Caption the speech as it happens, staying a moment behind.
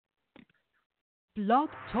Blog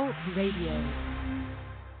Talk Radio.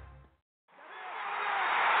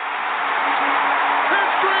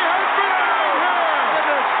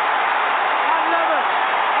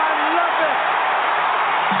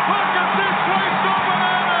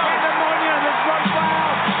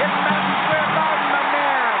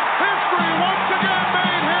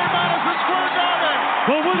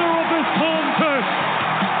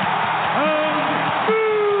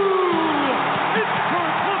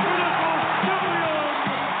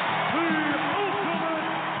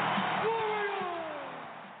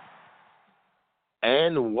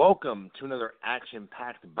 And welcome to another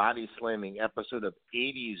action-packed, body-slamming episode of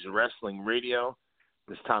 80s Wrestling Radio.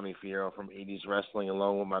 This is Tommy Fierro from 80s Wrestling,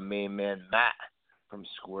 along with my main man, Matt, from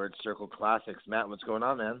Squared Circle Classics. Matt, what's going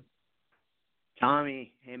on, man?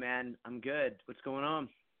 Tommy, hey, man, I'm good. What's going on?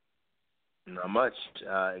 Not much.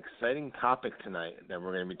 Exciting topic tonight that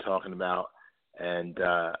we're going to be talking about, and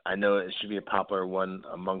I know it should be a popular one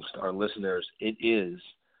amongst our listeners. It is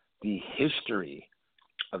the history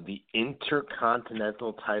of the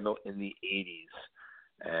Intercontinental title in the 80s.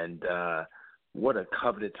 And what a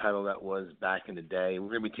coveted title that was back in the day.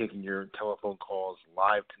 We're going to be taking your telephone calls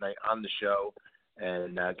live tonight on the show.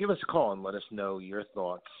 And give us a call and let us know your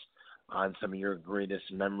thoughts on some of your greatest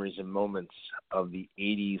memories and moments of the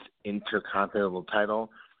 80s Intercontinental title.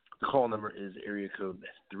 The call number is area code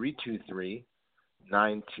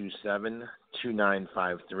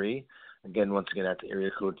 323-927-2953. Again, once again, that's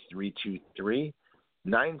area code 323-927-2953.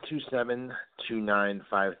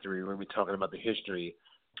 We're going to be talking about the history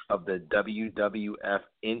of the WWF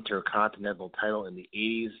Intercontinental title in the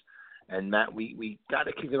 80s. And, Matt, we got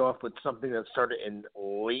to kick it off with something that started in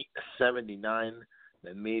late 79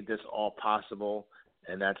 that made this all possible,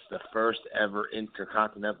 and that's the first ever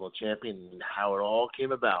Intercontinental champion and how it all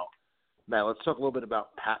came about. Matt, let's talk a little bit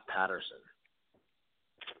about Pat Patterson.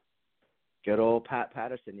 Good old Pat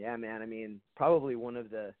Patterson. Yeah, man. I mean, probably one of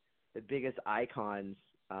the biggest icons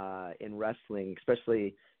in wrestling, especially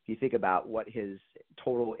if you think about what his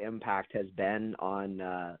total impact has been on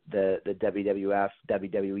the WWF,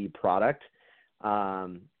 WWE product. Yeah,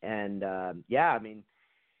 I mean,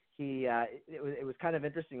 it was kind of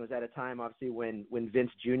interesting. It was at a time, obviously, when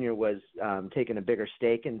Vince Jr. was taking a bigger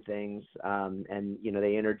stake in things, and you know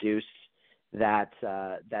they introduced that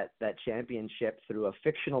championship through a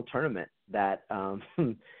fictional tournament that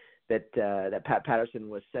that Pat Patterson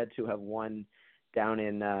was said to have won down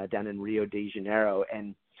in Rio de Janeiro,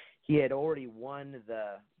 and he had already won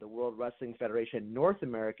the World Wrestling Federation North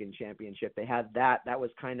American Championship. They had that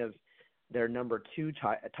was kind of their number two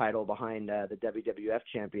title behind the WWF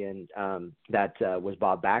champion that was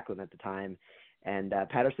Bob Backlund at the time, and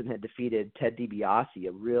Patterson had defeated Ted DiBiase,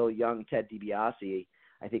 a real young Ted DiBiase,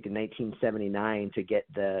 I think in 1979, to get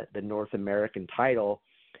the North American title.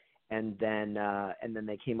 And then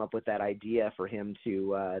they came up with that idea for him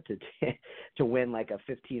to win like a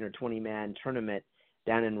 15 or 20 man tournament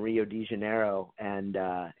down in Rio de Janeiro and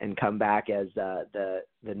come back as the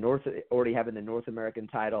North, already having the North American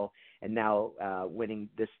title, and now winning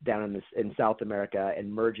this down in South America and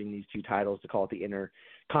merging these two titles to call it the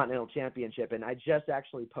Intercontinental Championship. And I just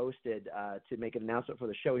actually posted to make an announcement for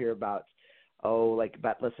the show here about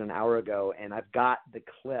less than an hour ago, and I've got the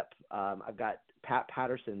clip. I've got Pat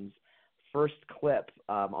Patterson's first clip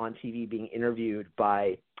on TV being interviewed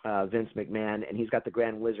by Vince McMahon, and he's got the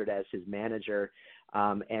Grand Wizard as his manager.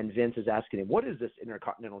 And Vince is asking him, "What is this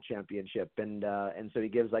Intercontinental Championship?" And so he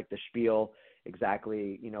gives like the spiel,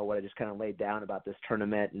 exactly, you know, what I just kind of laid down about this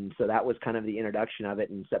tournament. And so that was kind of the introduction of it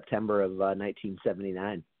in September of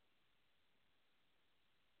 1979.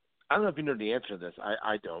 I don't know if you know the answer to this.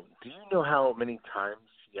 I don't. Do you know how many times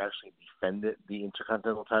he actually defended the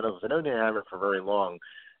Intercontinental title? Because I know he didn't have it for very long.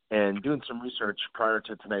 And doing some research prior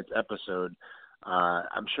to tonight's episode,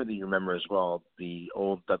 I'm sure that you remember as well the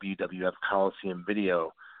old WWF Coliseum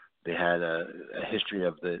video. They had a history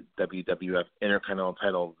of the WWF Intercontinental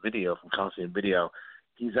title video from Coliseum Video.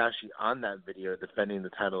 He's actually on that video defending the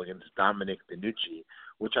title against Dominic DeNucci,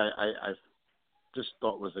 which I just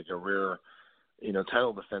thought was like a rare, you know,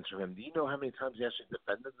 title defense for him. Do you know how many times he actually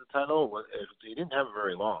defended the title? He didn't have it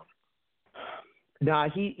very long. No,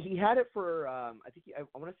 he had it for I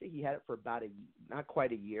want to say he had it for about not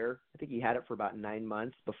quite a year. I think he had it for about 9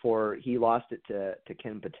 months before he lost it to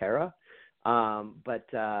Ken Patera.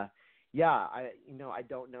 Yeah, I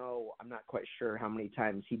don't know. I'm not quite sure how many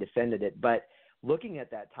times he defended it, but looking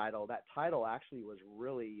at that title actually was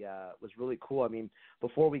really cool. I mean,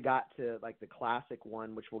 before we got to like the classic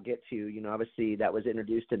one, which we'll get to, you know, obviously that was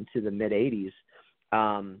introduced into the mid 80s.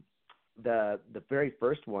 The very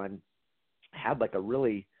first one had like a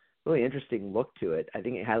really really interesting look to it. I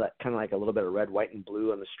think it had kind of like a little bit of red, white, and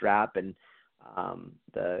blue on the strap, and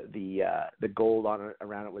the gold on it,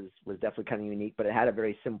 around it was definitely kind of unique. But it had a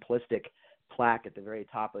very simplistic plaque at the very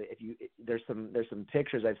top. There's some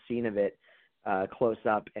pictures I've seen of it close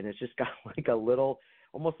up, and it's just got like a little,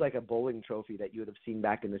 almost like a bowling trophy that you would have seen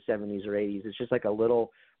back in the 70s or 80s. It's just like a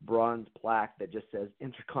little bronze plaque that just says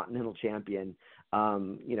Intercontinental Champion,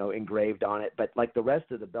 engraved on it. But like the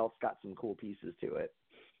rest of the belt's got some cool pieces to it.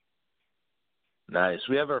 Nice.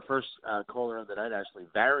 We have our first caller of the night, actually,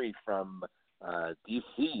 Barry from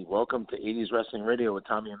DC. Welcome to 80s Wrestling Radio with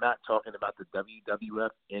Tommy and Matt, talking about the WWF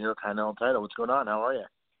Intercontinental title. What's going on? How are you?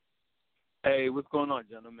 Hey, what's going on,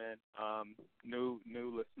 gentlemen? New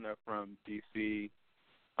listener from DC.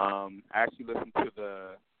 I actually listened to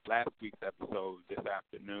the last week's episode this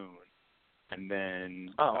afternoon, and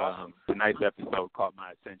then awesome. Tonight's episode caught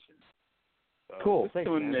my attention. So cool. Thanks,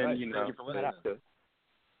 man. Thank you for listening.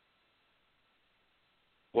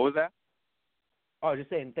 What was that? Oh, just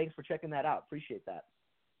saying, thanks for checking that out. Appreciate that.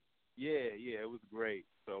 Yeah, it was great.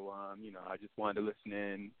 So, I just wanted to listen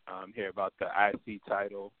in, hear about the IC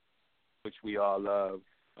title, which we all love.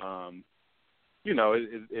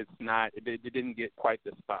 It didn't get quite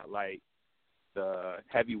the spotlight the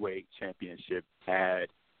heavyweight championship had.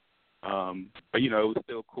 But, it was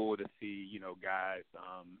still cool to see, guys,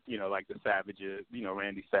 like the Savages,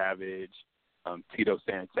 Randy Savage, Tito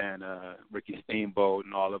Santana, Ricky Steamboat,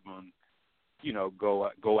 and all of them,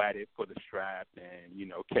 go at it for the strap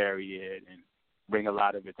and, carry it and bring a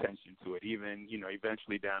lot of attention to it. Even,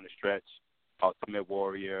 eventually down the stretch, Ultimate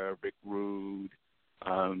Warrior, Rick Rude,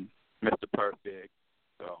 Mr. Perfect.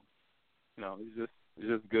 So, it's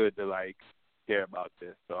just good to, hear about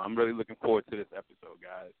this. So I'm really looking forward to this episode,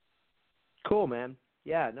 guys. Cool, man.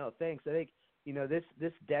 Yeah, no, thanks. I think,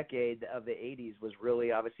 this decade of the 80s was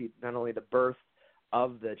really obviously not only the birth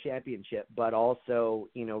of the championship, but also,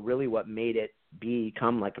 really what made it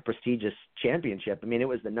become like a prestigious championship. I mean, it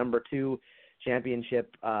was the number 2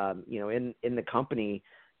 championship, in the company,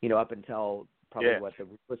 up until probably the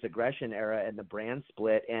Ruthless Aggression era and the brand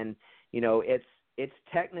split. And, it's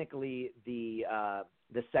technically the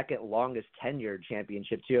second longest tenured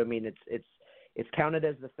championship too. I mean, it's counted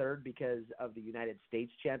as the third because of the United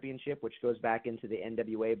States Championship, which goes back into the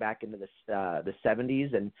NWA back into the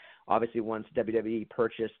 70s. And obviously once WWE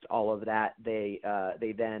purchased all of that, they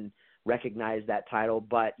then recognized that title.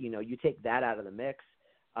 But, you take that out of the mix,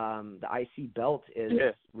 the IC belt is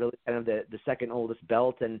really kind of the second oldest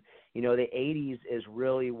belt. And, the 80s is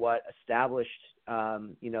really what established,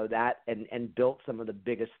 that and built some of the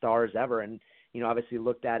biggest stars ever. And, obviously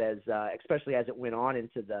looked at as, especially as it went on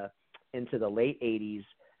into the late 80s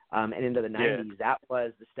and into the 90s, that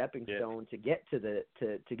was the stepping stone to get to the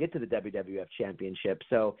WWF Championship.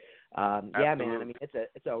 So, man, I mean,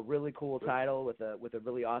 it's a really cool title with a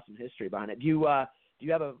really awesome history behind it. Do you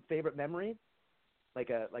have a favorite memory, like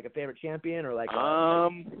a favorite champion or the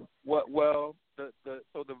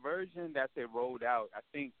version that they rolled out, I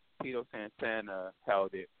think Tito Santana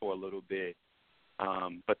held it for a little bit,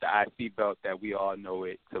 but the IC belt that we all know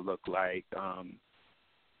it to look like.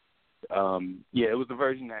 It was the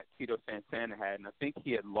version that Tito Santana had, and I think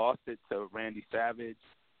he had lost it to Randy Savage.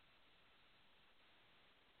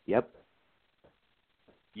 Yep.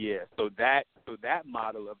 Yeah, so that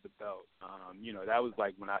model of the belt, that was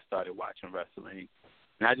like when I started watching wrestling,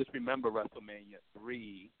 and I just remember WrestleMania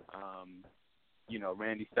 3,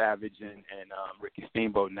 Randy Savage and Ricky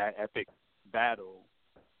Steamboat in that epic battle,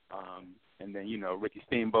 and then Ricky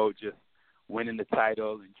Steamboat just winning the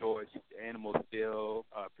title, and George Animal Steel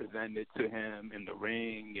presented to him in the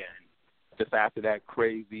ring, and just after that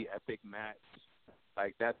crazy epic match,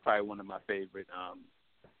 that's probably one of my favorite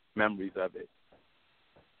memories of it.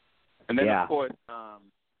 And then of course,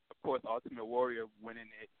 Ultimate Warrior winning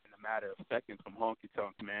it in a matter of seconds from Honky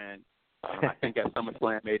Tonk Man. I think at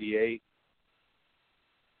SummerSlam '88.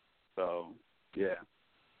 So yeah.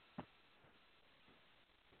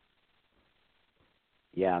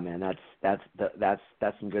 Yeah, man, that's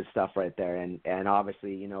some good stuff right there, and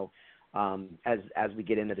obviously, as we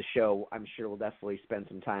get into the show, I'm sure we'll definitely spend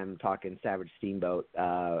some time talking Savage Steamboat.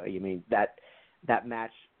 That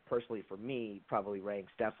match, personally for me, probably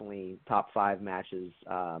ranks definitely top 5 matches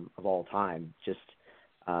of all time. Just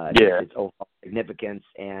its overall significance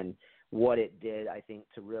and what it did, I think,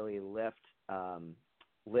 to really lift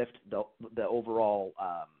the overall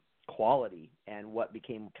quality and what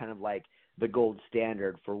became kind of like the gold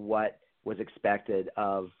standard for what was expected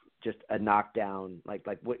of just a knockdown, like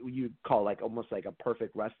what you call almost like a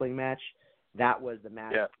perfect wrestling match. That was the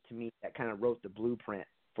match to me that kind of wrote the blueprint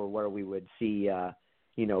for where we would see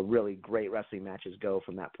really great wrestling matches go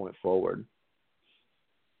from that point forward.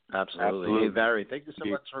 Absolutely. Hey, Barry, thank you so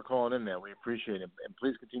much for calling in, man. We appreciate it. And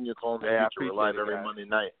please continue calling in the future. We're live every Monday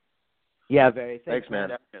night. Yeah, Barry. Thanks, man.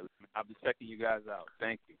 Definitely. I'll be checking you guys out.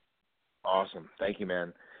 Thank you. Awesome. Thank you,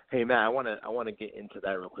 man. Hey, Matt, I want to get into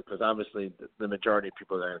that real quick because obviously the majority of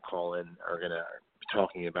people that are going to call in are going to be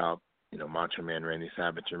talking about, Macho Man Randy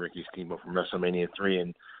Savage and Ricky Steamboat from WrestleMania 3,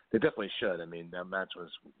 and they definitely should. I mean, that match was,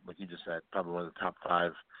 like you just said, probably one of the top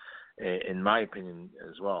 5, in my opinion,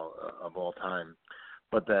 as well, of all time.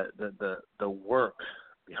 But the work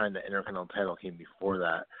behind the Intercontinental title came before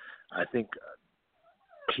that. I think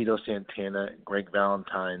Tito Santana, Greg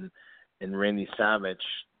Valentine, and Randy Savage,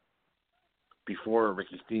 before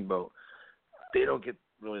Ricky Steamboat, they don't get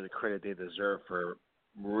really the credit they deserve for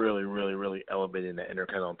really, really, really elevating the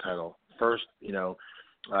Intercontinental title. First,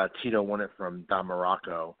 Tito won it from Don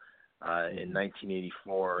Morocco in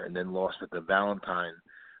 1984 and then lost it to Valentine.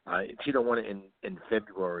 Tito won it in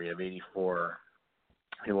February of 84.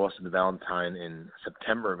 He lost it to Valentine in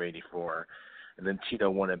September of 84. And then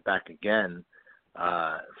Tito won it back again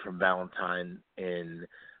from Valentine in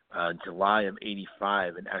July of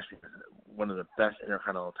 85, and actually one of the best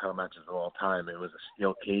Intercontinental title matches of all time. It was a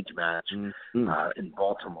steel cage match in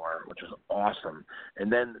Baltimore, which was awesome. And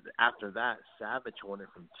then after that, Savage won it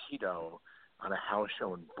from Tito on a house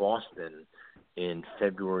show in Boston in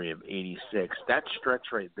February of 86. That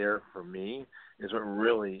stretch right there for me is what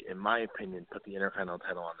really, in my opinion, put the Intercontinental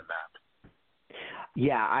title on the map.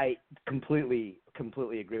 Yeah, I completely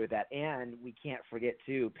agree with that. And we can't forget,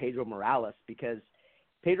 too, Pedro Morales, because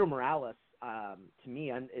Pedro Morales, to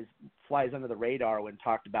me, flies under the radar when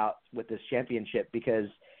talked about with this championship, because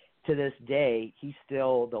to this day, he's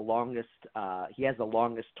still the longest, he has the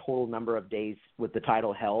longest total number of days with the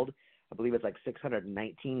title held. I believe it's like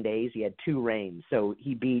 619 days. He had 2 reigns. So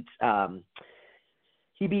he beat Ken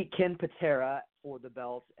Patera for the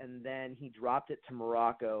belt, and then he dropped it to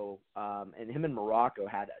Morocco, and him and Morocco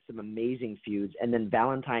had some amazing feuds. And then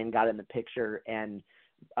Valentine got in the picture, and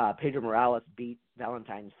Pedro Morales beat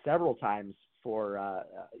Valentine several times for,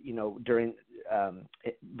 during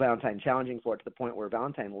Valentine challenging for it, to the point where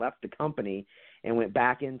Valentine left the company and went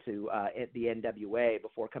back into the NWA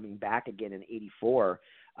before coming back again in 84.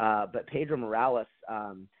 But Pedro Morales,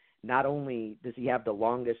 not only does he have the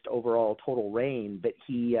longest overall total reign, but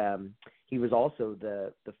he was also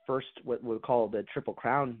the first, what we'll call the Triple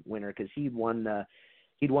Crown winner, because he'd won the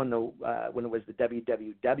when it was the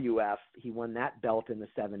WWF, he won that belt in the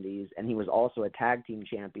 70s, and he was also a tag team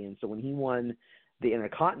champion. So when he won the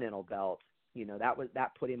Intercontinental belt,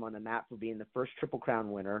 that put him on the map for being the first Triple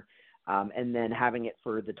Crown winner, and then having it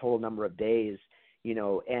for the total number of days.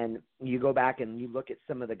 And you go back and you look at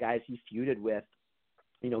some of the guys he feuded with.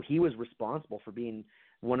 He was responsible for being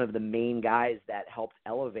one of the main guys that helped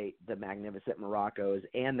elevate the Magnificent Moroccos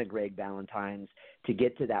and the Greg Valentines to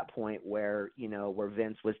get to that point where, where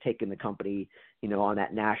Vince was taking the company, on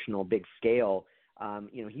that national big scale.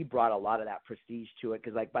 He brought a lot of that prestige to it,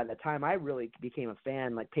 because by the time I really became a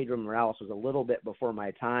fan, Pedro Morales was a little bit before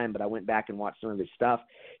my time, but I went back and watched some of his stuff,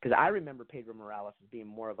 because I remember Pedro Morales as being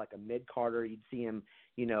more of a mid-carder. You'd see him,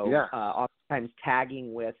 oftentimes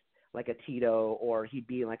tagging with a Tito, or he'd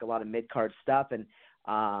be in a lot of mid-card stuff. And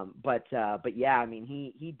but yeah, I mean,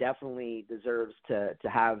 he definitely deserves to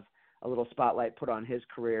have a little spotlight put on his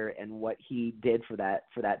career and what he did for that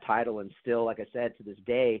title, and still, like I said, to this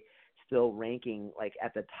day, still ranking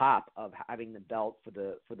at the top of having the belt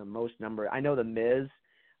for the most number. I know the Miz,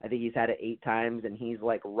 I think he's had it 8 times, and he's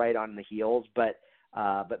right on the heels, but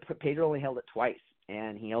Pedro only held it twice,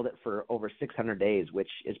 and he held it for over 600 days, which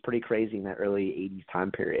is pretty crazy in that early 80s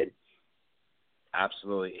time period.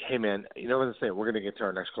 Absolutely. Hey, man, what I'm saying? We're going to get to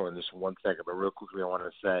our next call in just 1 second, but real quickly I want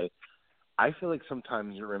to say, I feel like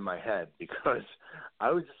sometimes you're in my head, because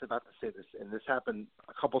I was just about to say this, and this happened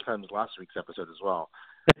a couple times last week's episode as well.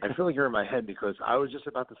 I feel like you're in my head because I was just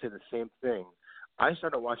about to say the same thing. I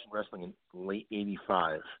started watching wrestling in late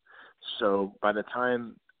 85. So by the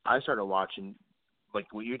time I started watching, like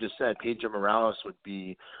what you just said, Pedro Morales would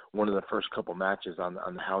be one of the first couple matches on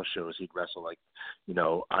the house shows. He'd wrestle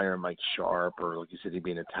Iron Mike Sharp, or like you said, he'd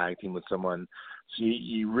be in a tag team with someone. So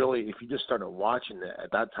you really, if you just started watching it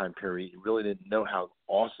at that time period, you really didn't know how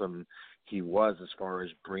awesome he was as far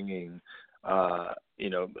as bringing,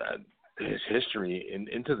 his history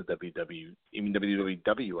into the WWF.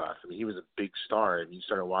 I mean, he was a big star, and you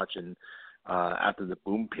started watching after the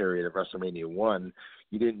boom period of WrestleMania 1.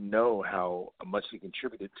 You didn't know how much he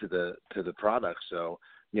contributed to the product. So,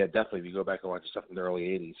 yeah, definitely, if you go back and watch stuff in the early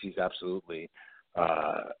 80s, he's absolutely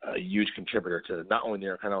a huge contributor to not only the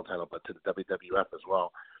Intercontinental title, but to the WWF as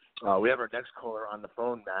well. We have our next caller on the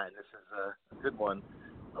phone, Matt, and this is a good one,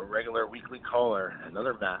 a regular weekly caller,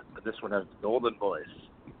 another Matt, but this one has the golden voice.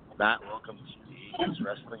 Matt, welcome to the 80s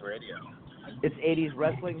Wrestling Radio. It's 80s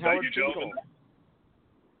Wrestling. Thank you, gentlemen.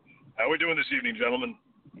 How are we doing this evening, gentlemen?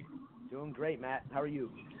 Doing great, Matt. How are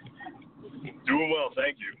you? Doing well,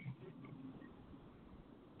 thank you.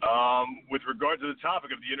 With regard to the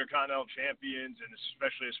topic of the Intercontinental Champions, and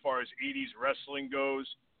especially as far as 80s wrestling goes,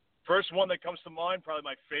 first one that comes to mind, probably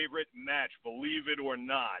my favorite match, believe it or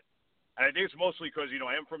not. And I think it's mostly because,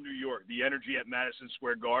 I am from New York. The energy at Madison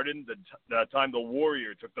Square Garden, the time the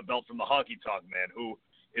Warrior took the belt from the Honky Tonk Man, who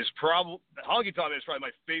is probably – Honky Tonk Man is probably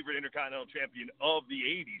my favorite Intercontinental Champion of the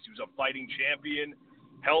 80s. He was a fighting champion,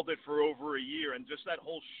 held it for over a year, and just that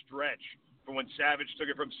whole stretch from when Savage took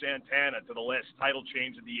it from Santana to the last title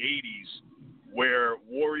change in the 80s, where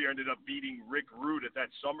Warrior ended up beating Rick Rude at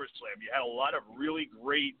that SummerSlam. You had a lot of really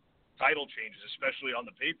great title changes, especially on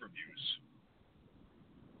the pay-per-views.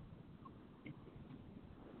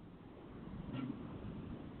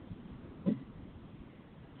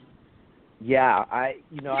 Yeah,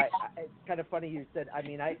 it's kind of funny you said.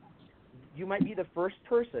 You might be the first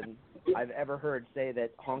person I've ever heard say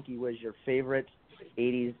that Honky was your favorite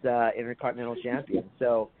 80s Intercontinental Champion.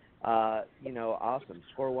 So, awesome.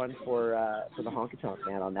 Score one for the Honky Tonk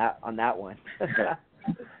Man on that one.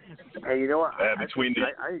 Hey, you know what?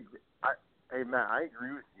 Hey, Matt, I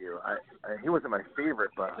agree with you. He wasn't my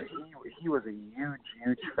favorite, but he was a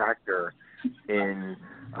huge factor in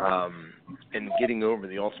getting over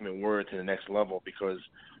the Ultimate Warrior to the next level, because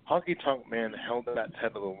Honky Tonk Man held that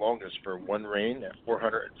title the longest for one reign at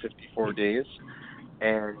 454 days,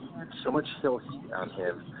 and he had so much still heat on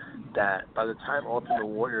him that by the time Ultimate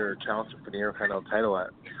Warrior challenged him for the Intercontinental title at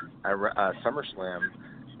SummerSlam,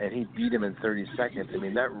 and he beat him in 30 seconds,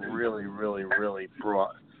 that really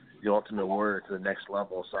brought the Ultimate Warrior to the next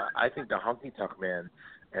level. So I think the Honky Tonk Man,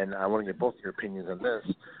 and I want to get both your opinions on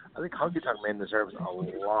this, I think Honky Tonk Man deserves a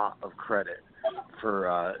lot of credit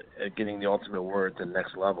for getting the Ultimate Warrior to the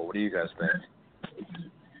next level. What do you guys think?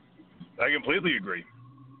 I completely agree.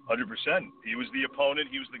 100%. He was the opponent.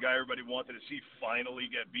 He was the guy everybody wanted to see finally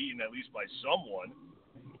get beaten, at least by someone.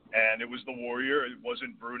 And it was the Warrior. It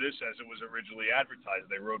wasn't Brutus as it was originally advertised.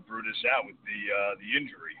 They wrote Brutus out with the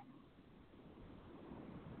injury.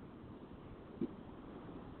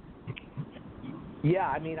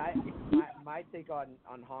 Yeah, my take on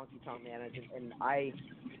Honky Tonk Man is, and I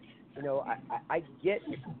get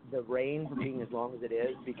the reign for being as long as it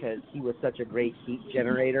is because he was such a great heat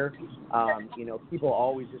generator. People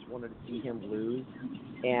always just wanted to see him lose,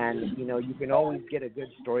 and you can always get a good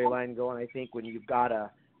storyline going, I think, when you've got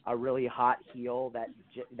a really hot heel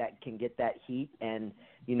that can get that heat, and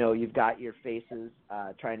you've got your faces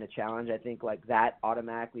trying to challenge. I think like that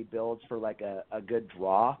automatically builds for like a good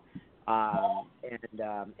draw.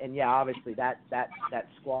 And yeah, obviously that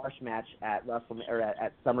squash match at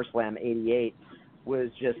at SummerSlam '88 was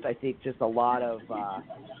I think a lot of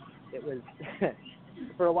it was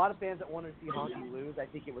for a lot of fans that wanted to see Honky lose. I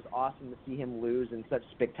think it was awesome to see him lose in such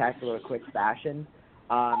spectacular, quick fashion.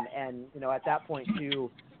 And at that point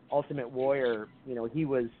too, Ultimate Warrior, he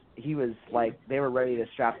was like they were ready to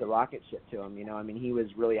strap the rocket ship to him. He was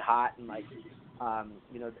really hot, and like.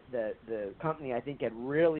 The company, I think, had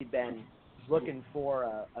really been looking for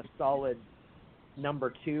a solid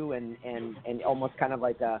number two and almost kind of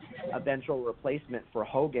like a eventual replacement for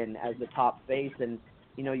Hogan as the top face. And,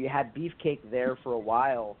 you had Beefcake there for a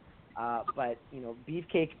while, but,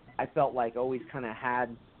 Beefcake, I felt like always kind of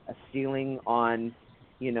had a ceiling on,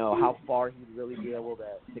 how far he'd really be able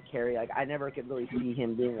to carry. Like, I never could really see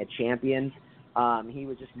him being a champion. He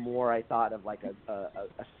was just more, I thought, of like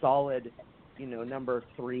a solid number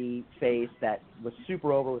three face that was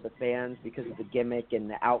super over with the fans because of the gimmick and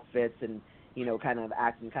the outfits and, kind of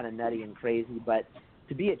acting kind of nutty and crazy. But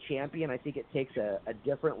to be a champion, I think it takes a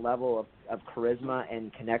different level of charisma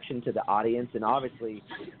and connection to the audience. And obviously,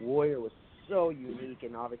 Warrior was so unique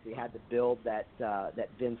and obviously had the build that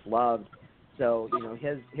Vince loved. So,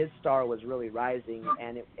 his star was really rising,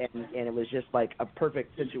 and it was just like a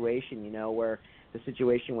perfect situation, where the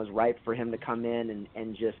situation was ripe for him to come in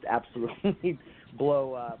and just absolutely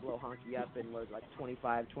blow Honky up in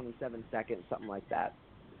 25, 27 seconds, something like that.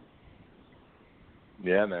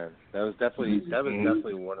 Yeah, man, that was definitely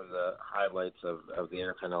one of the highlights of the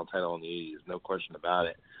Intercontinental title in the 80s, no question about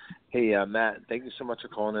it. Hey, Matt, thank you so much for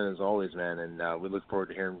calling in as always, man, and we look forward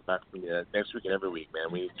to hearing back from you next week and every week,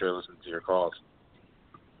 man. We enjoy listening to your calls.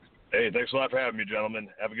 Hey, thanks a lot for having me, gentlemen.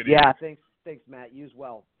 Have a good evening. Yeah, thanks, Matt. You as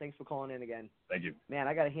well. Thanks for calling in again. Thank you. Man,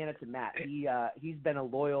 I got to hand it to Matt. He's been a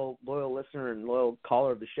loyal listener and loyal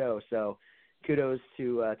caller of the show. So, kudos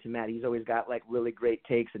to Matt. He's always got like really great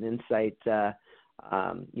takes and insight,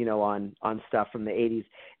 on stuff from the 80s.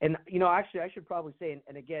 And, actually I should probably say,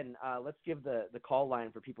 and again, let's give the call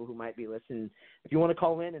line for people who might be listening. If you want to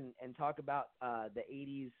call in and talk about the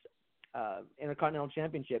 80s Intercontinental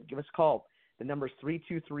Championship, give us a call. The number is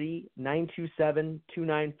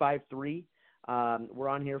 323-927-2953. We're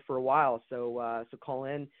on here for a while, so call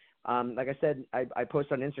in. Like I said, I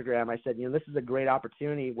post on Instagram. I said, this is a great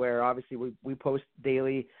opportunity where obviously we post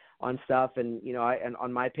daily on stuff, and and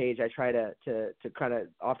on my page I try to kind of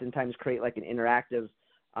oftentimes create like an interactive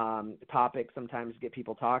topic, sometimes get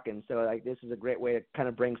people talking. So like this is a great way to kind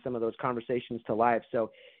of bring some of those conversations to life.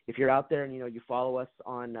 So if you're out there and you follow us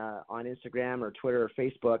on Instagram or Twitter or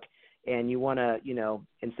Facebook, and you want to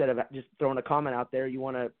instead of just throwing a comment out there, you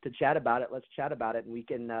want to chat about it, let's chat about it, and we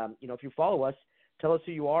can if you follow us, tell us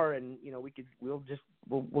who you are, and we'll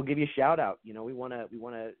give you a shout out. We want to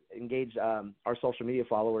engage our social media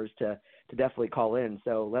followers to definitely call in.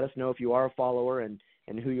 So let us know if you are a follower and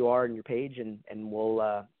who you are and your page, and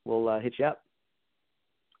we'll hit you up.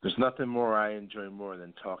 There's nothing more I enjoy more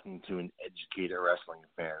than talking to an educated wrestling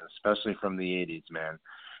fan, especially from the 80s, man.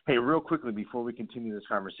 Hey, real quickly before we continue this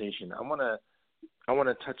conversation, I want to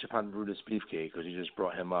touch upon Brutus Beefcake because you just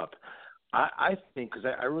brought him up. I think, because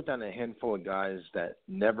I wrote down a handful of guys that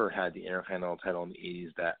never had the Intercontinental title in the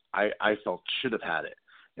 80s that I felt should have had it.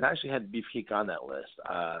 And I actually had Beefcake on that list.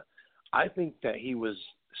 I think that he was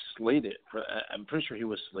slated for – I'm pretty sure he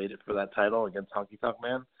was slated for that title against Honky Tonk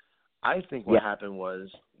Man. I think what happened was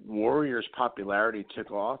Warrior's popularity took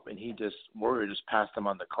off, and Warrior just passed him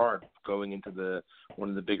on the card going into one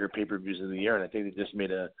of the bigger pay-per-views of the year, and I think they just made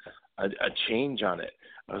a change on it.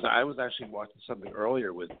 I was actually watching something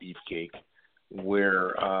earlier with Beefcake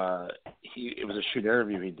where it was a shoot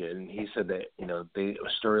interview he did, and he said that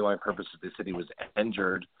storyline purposes they said he was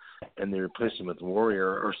injured, and they replaced him with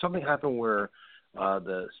Warrior, or something happened where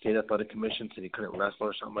the State Athletic Commission said he couldn't wrestle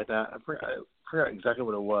or something like that. I forgot exactly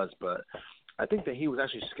what it was, but I think that he was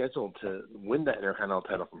actually scheduled to win that Intercontinental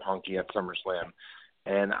title from Honky at SummerSlam.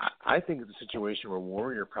 And I think it's a situation where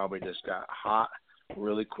Warrior probably just got hot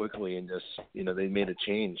really quickly and just, they made a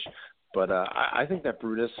change. But I think that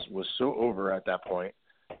Brutus was so over at that point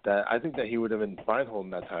that I think that he would have been fine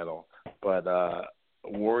holding that title. But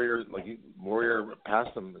Warrior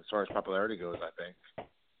passed him as far as popularity goes, I think.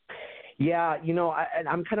 Yeah,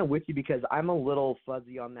 I'm kind of with you because I'm a little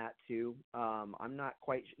fuzzy on that too. I'm not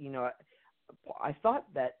quite, I thought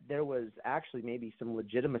that there was actually maybe some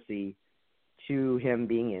legitimacy to him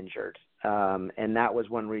being injured, and that was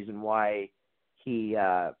one reason why they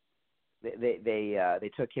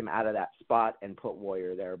took him out of that spot and put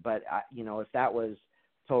Warrior there. But if that was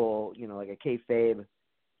total, like a kayfabe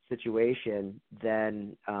situation,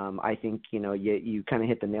 then I think you kind of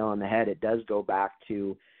hit the nail on the head. It does go back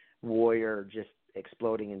to Warrior just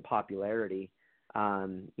exploding in popularity,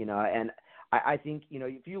 and I think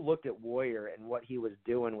if you looked at Warrior and what he was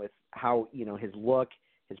doing with how his look,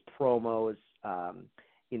 his promos,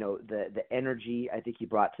 the energy I think he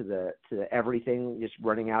brought to the everything, just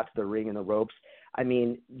running out to the ring and the ropes. I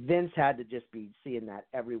mean, Vince had to just be seeing that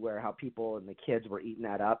everywhere, how people and the kids were eating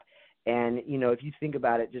that up. And, if you think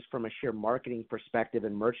about it just from a sheer marketing perspective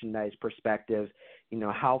and merchandise perspective,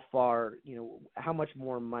 how far, how much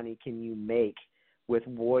more money can you make with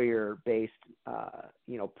Warrior-based,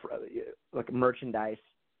 like merchandise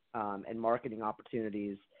and marketing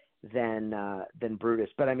opportunities than Brutus.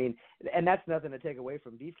 But, I mean, and that's nothing to take away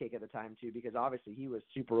from Beefcake at the time, too, because obviously he was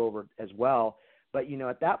super over as well. But,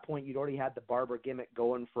 at that point, you'd already had the barber gimmick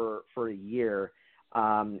going for a year.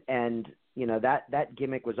 And that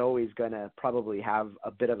gimmick was always going to probably have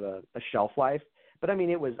a bit of a shelf life. But, I mean,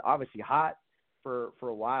 it was obviously hot for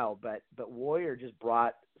a while. But Warrior just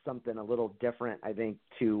brought something a little different, I think,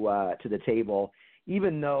 to the table,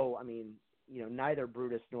 even though, I mean, neither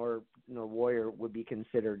Brutus nor Warrior would be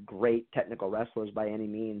considered great technical wrestlers by any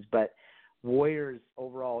means. But Warrior's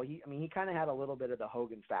overall, he kind of had a little bit of the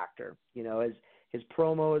Hogan factor. His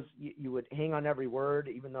promos, you would hang on every word,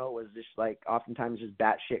 even though it was just like oftentimes just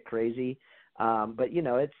batshit crazy. But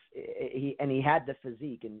he had the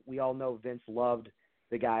physique, and we all know Vince loved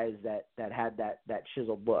the guys that had that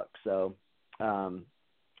chiseled look. So,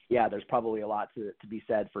 there's probably a lot to be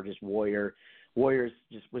said for just Warrior. Warriors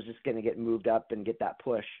was just going to get moved up and get that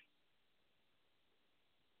push.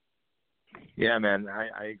 Yeah, man,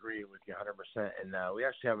 I agree with you 100%. And we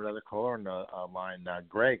actually have another caller on the line.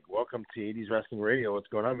 Greg, welcome to 80s Wrestling Radio. What's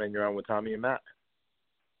going on, man? You're on with Tommy and Matt.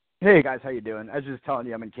 Hey, guys, how you doing? I was just telling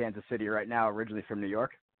you I'm in Kansas City right now, originally from New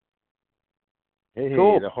York. Hey,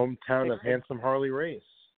 cool. The hometown of Handsome Harley Race.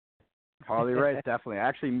 Harley Race, definitely.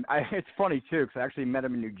 It's funny, too, because I actually met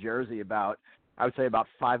him in New Jersey about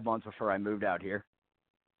 5 months before I moved out here.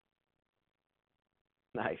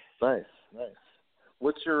 Nice.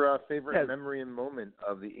 What's your favorite memory and moment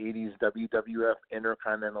of the 80s WWF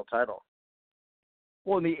Intercontinental title?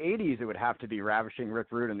 Well, in the 80s, it would have to be ravishing Rick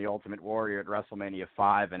Rude and the Ultimate Warrior at WrestleMania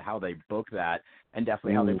 5 and how they booked that, and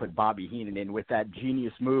definitely how they put Bobby Heenan in with that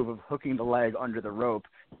genius move of hooking the leg under the rope.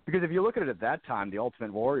 Because if you look at it at that time, the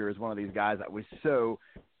Ultimate Warrior is one of these guys that was so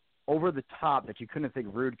over the top that you couldn't think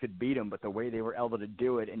Rude could beat him, but the way they were able to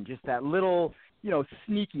do it and just that little,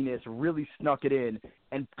 sneakiness really snuck it in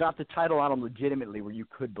and got the title on him legitimately where you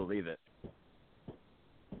could believe it.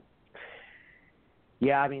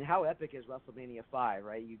 Yeah, I mean, how epic is WrestleMania 5,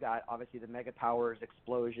 right? You got, obviously, the Mega Powers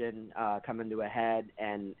explosion coming to a head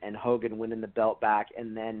and Hogan winning the belt back,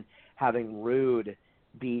 and then having Rude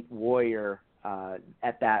beat Warrior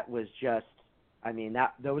at that was just, I mean,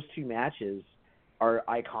 those two matches are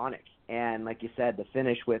iconic. And like you said, the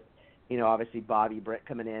finish with, obviously Bobby Britt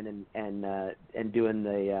coming in and doing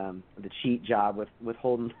the cheat job with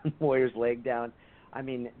holding Warrior's leg down. I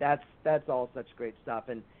mean, that's all such great stuff.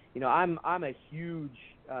 And I'm a huge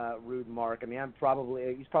Rude mark. I mean,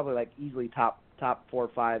 he's probably like easily top 4 or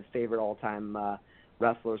 5 favorite all time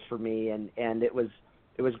wrestlers for me. And it was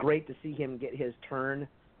great to see him get his turn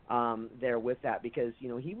there with that, because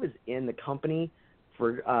he was in the company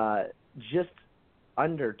for just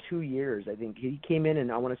under 2 years. I think he came in,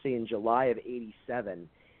 I want to say in July of '87,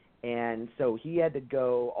 and so he had to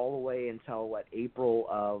go all the way until April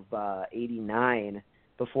of '89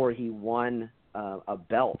 before he won a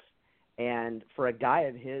belt. And for a guy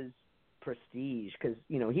of his prestige, because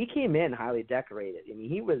he came in highly decorated. I mean,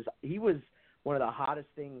 he was one of the hottest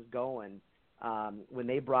things going when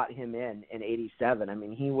they brought him in '87. I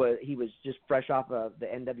mean, he was just fresh off of the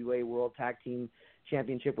NWA World Tag Team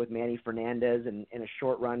Championship with Manny Fernandez and a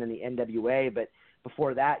short run in the NWA. But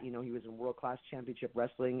before that, he was in World Class Championship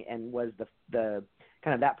Wrestling and was the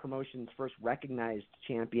kind of that promotion's first recognized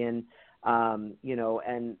champion.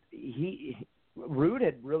 And Rude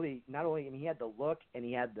had really, not only, he had the look and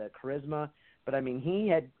he had the charisma, but I mean,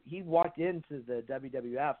 he walked into the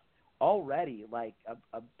WWF already like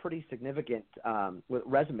a pretty significant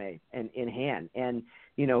resume in hand. And,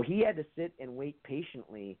 he had to sit and wait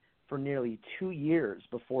patiently for nearly 2 years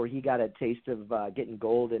before he got a taste of getting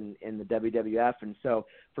gold in the WWF. And so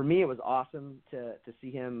for me, it was awesome to see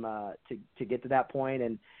him to get to that point.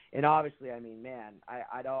 And obviously, I mean, man,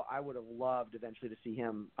 I would have loved eventually to see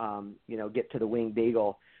him, get to the Winged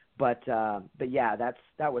Eagle. But yeah,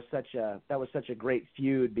 that was such a great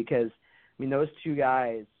feud, because I mean, those two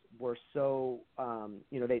guys were so,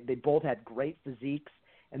 they both had great physiques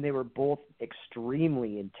and they were both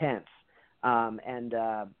extremely intense. And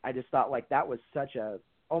I just thought that was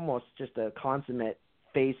almost just a consummate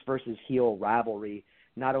face versus heel rivalry,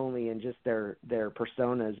 not only in just their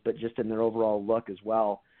personas, but just in their overall look as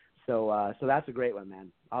well. So that's a great one,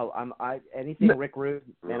 man. Anything Rick Rude,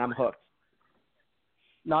 man, I'm hooked.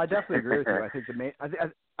 No, I definitely agree with you. I think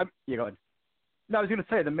you go ahead. No, I was going to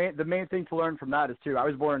say the main thing to learn from that is too. I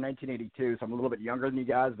was born in 1982, so I'm a little bit younger than you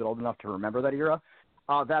guys, but old enough to remember that era.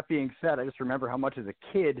 That being said, I just remember how much as a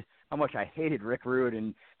kid, how much I hated Rick Rude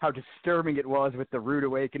and how disturbing it was with the Rude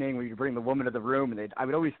Awakening when you bring the woman to the room, and I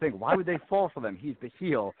would always think, why would they fall for them? He's the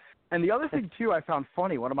heel. And the other thing too, I found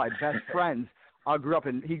funny. One of my best friends grew up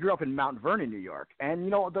in Mount Vernon, New York,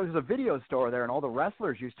 and there was a video store there, and all the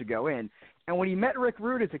wrestlers used to go in. And when he met Rick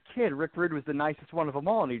Rude as a kid, Rick Rude was the nicest one of them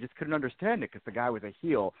all, and he just couldn't understand it because the guy was a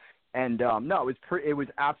heel. And no, it was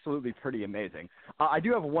absolutely pretty amazing. I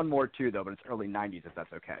do have one more too, though, but it's early '90s, if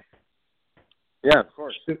that's okay. Yeah, of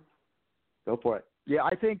course. Go for it. Yeah,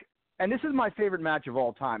 I think, and this is my favorite match of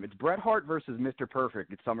all time. It's Bret Hart versus Mr.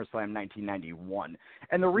 Perfect at SummerSlam 1991.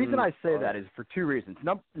 And the reason I say that is for two reasons.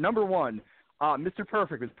 Number one, Mr.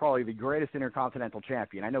 Perfect was probably the greatest Intercontinental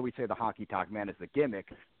Champion. I know we say the Honky Tonk Man is the gimmick,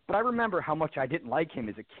 but I remember how much I didn't like him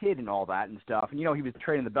as a kid and all that and stuff. And, he was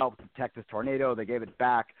trading the belt with the Texas Tornado. They gave it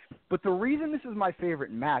back. But the reason this is my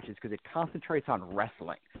favorite match is because it concentrates on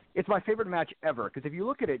wrestling. It's my favorite match ever because if you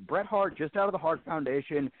look at it, Bret Hart, just out of the Hart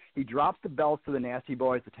Foundation, he drops the belts to the Nasty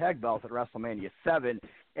Boys, the tag belts at WrestleMania 7.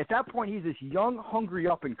 At that point, he's this young, hungry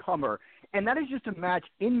up-and-comer, and that is just a match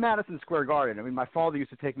in Madison Square Garden. I mean, my father used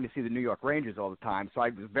to take me to see the New York Rangers all the time, so I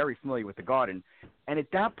was very familiar with the Garden. And at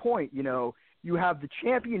that point, you have the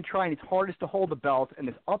champion trying his hardest to hold the belt and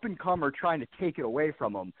this up-and-comer trying to take it away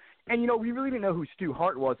from him. And, we really didn't know who Stu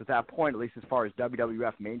Hart was at that point, at least as far as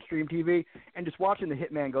WWF mainstream TV. And just watching the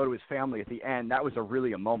Hitman go to his family at the end, that was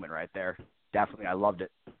really a moment right there. Definitely, I loved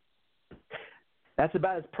it. That's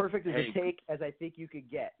about as perfect as Hey. a take as I think you could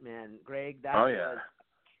get, man. Greg, that Oh, was yeah.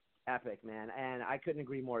 epic, man. And I couldn't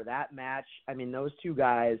agree more. That match, I mean, those two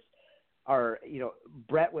guys are,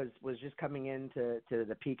 Brett was just coming into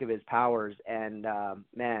the peak of his powers, and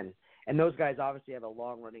man, and those guys obviously have a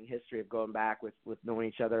long running history of going back with knowing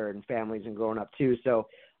each other and families and growing up too. So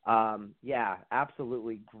yeah,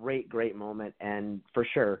 absolutely great moment, and for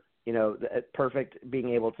sure, perfect being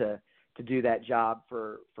able to do that job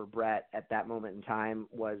for Brett at that moment in time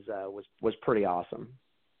was pretty awesome.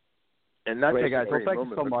 And that's Great, a guys. great Well, thank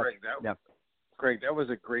moment. you so much. Greg, that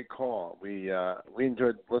was a great call. We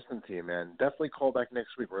enjoyed listening to you, man. Definitely call back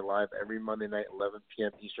next week. We're live every Monday night, 11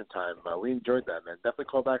 p.m. Eastern Time. We enjoyed that, man. Definitely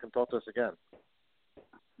call back and talk to us again.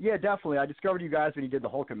 Yeah, definitely. I discovered you guys when you did the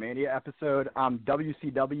Hulkamania episode.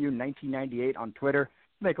 WCW 1998 on Twitter.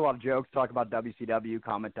 Make a lot of jokes, talk about WCW,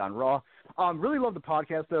 comment on Raw. Really love the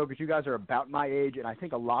podcast, though, because you guys are about my age, and I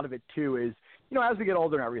think a lot of it, too, is, as we get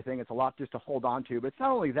older and everything, it's a lot just to hold on to. But it's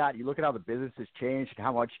not only that. You look at how the business has changed and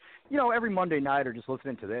how much, every Monday night or just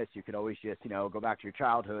listening to this, you could always just, go back to your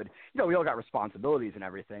childhood. We all got responsibilities and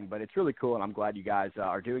everything, but it's really cool, and I'm glad you guys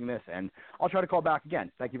are doing this, and I'll try to call back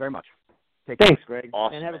again. Thank you very much. Thanks, Greg.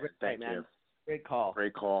 Awesome, and have a great Thank night, you. man. Great call.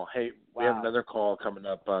 Great call. Hey, Wow. we have another call coming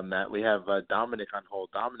up, Matt. We have Dominic on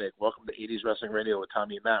hold. Dominic, welcome to 80s Wrestling Radio with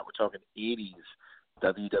Tommy and Matt. We're talking 80s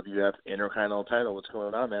WWF Intercontinental title. What's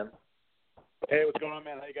going on, man? Hey, what's going on,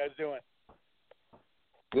 man? How you guys doing?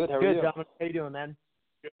 Good. How are Good, you? Dominic. How you doing, man?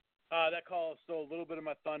 Good. That call stole a little bit of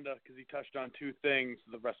my thunder because he touched on two things: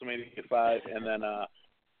 the WrestleMania 5 and then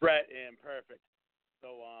Brett and Perfect.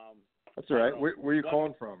 So That's all right. Where are you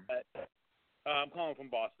calling from? I'm calling from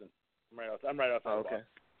Boston. I'm right outside of Okay. Boston.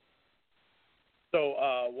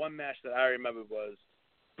 So one match that I remember was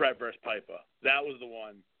Brett versus Piper. That was the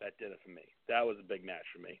one that did it for me. That was a big match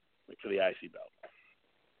for me, for the IC belt.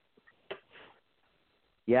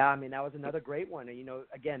 Yeah, I mean, that was another great one.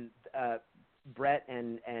 Again, Brett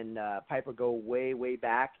and Piper go way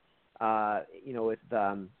back.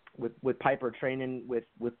 With Piper training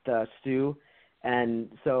with Stu,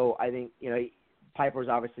 and so I think Piper's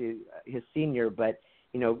obviously his senior, but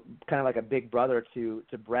kind of like a big brother to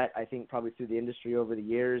Brett. I think probably through the industry over the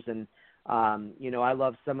years, and I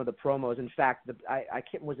love some of the promos. In fact, I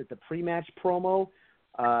can't, was it the pre-match promo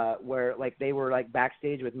where like they were like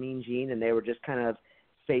backstage with Mean Gene and they were just kind of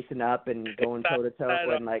facing up and going toe to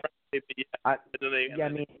toe and like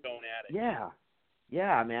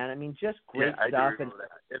yeah, man. I mean, just great stuff. And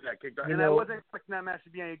that kicked off. And I wasn't expecting that match to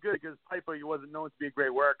be any good because Piper, he wasn't known to be a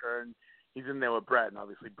great worker, and he's in there with Brett, and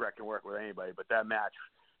obviously Brett can work with anybody. But that match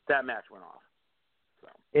went off. So,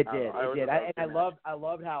 it did. I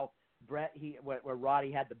loved how Brett where Roddy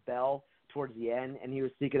had the bell towards the end, and he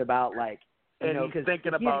was thinking about like because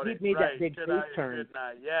he made that big face turn.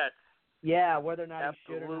 Yes. Yeah, whether or not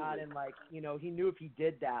Absolutely. he should or not, and like he knew if he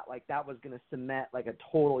did that, like that was going to cement like a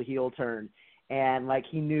total heel turn, and like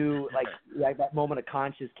he knew like that moment of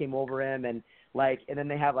conscience came over him, and then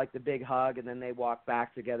they have like the big hug, and then they walk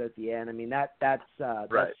back together at the end. I mean that's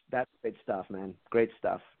great stuff, man. Great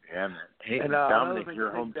stuff. Yeah, man. Hey, and, Dominic,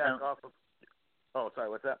 your hometown. Sorry,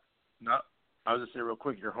 what's that? No, I was just saying real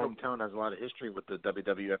quick. Your hometown has a lot of history with the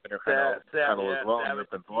WWF Intercontinental title as well. Savage,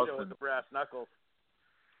 in Boston. with the brass knuckles.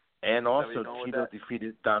 And also, Tito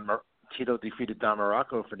defeated Don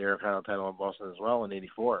Morocco for the Intercontinental title in Boston as well in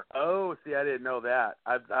 '84. Oh, see, I didn't know that.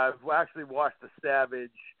 I've actually watched the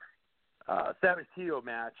Savage Tito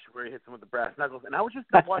match where he hits him with the brass knuckles, and I was just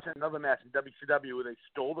watching another match in WCW where they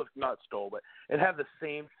but it had the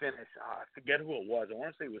same finish. I forget who it was. I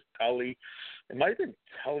want to say it was Tully. It might have been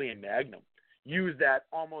Tully and Magnum. Used that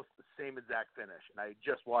almost the same exact finish, and I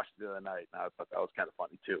just watched it the other night, and I thought that was kind of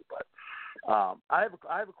funny too. But I have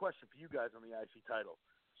a question for you guys on the IC title.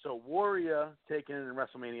 So Warrior taking it in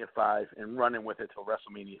WrestleMania 5 and running with it till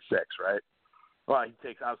WrestleMania 6, right? Well, he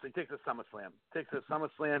takes a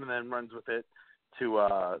SummerSlam, and then runs with it to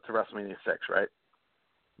WrestleMania 6, right?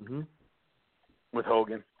 Mm-hmm. With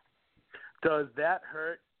Hogan. Does that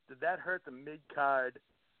hurt? Did that hurt the mid card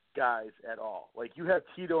guys at all? Like you have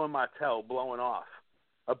Tito and Martel blowing off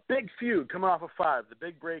a big feud coming off of 5, the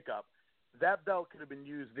big breakup. That belt could have been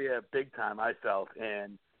used there big time, I felt,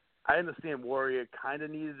 and I understand Warrior kind of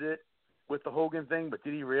needed it with the Hogan thing, but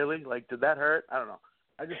did he really? Like, did that hurt? I don't know.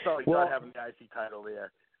 I just felt like not having the IC title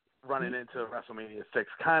there running into WrestleMania 6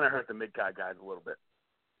 kind of hurt the mid card guys a little bit.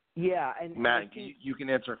 Yeah, and Matt, you can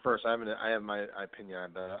answer first. I have my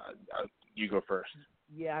opinion. You go first.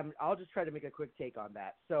 Yeah, I'll just try to make a quick take on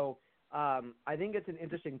that. So I think it's an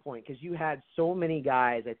interesting point because you had so many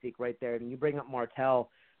guys, I think, right there, and you bring up Martel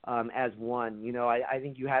as one. I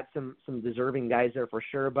think you had some deserving guys there for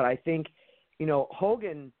sure, but I think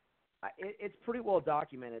Hogan, it's pretty well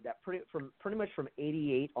documented that pretty much from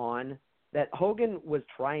 '88 on that Hogan was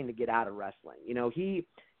trying to get out of wrestling. He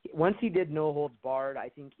once he did No Holds Barred, I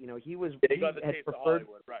think he got the taste of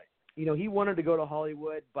Hollywood, right? He wanted to go to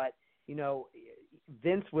Hollywood, but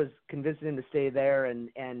Vince was convincing him to stay there, and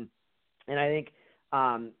I think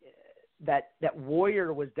that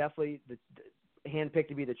Warrior was definitely the handpicked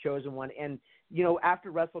to be the chosen one. And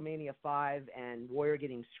after WrestleMania 5 and Warrior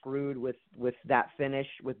getting screwed with that finish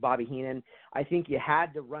with Bobby Heenan, I think you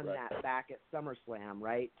had to run that back at SummerSlam,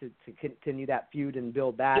 right, to continue that feud and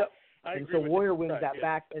build that. Yep. And so Warrior wins that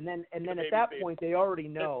back, and then at that point they already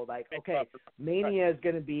know, like, okay, Mania is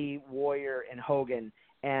going to be Warrior and Hogan,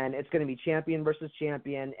 and it's going to be champion versus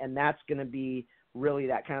champion, and that's going to be really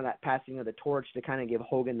that kind of that passing of the torch to kind of give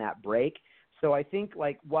Hogan that break. So I think,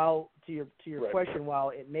 like, while to your question, while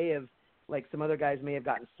it may have, like, some other guys may have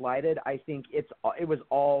gotten slighted, I think it was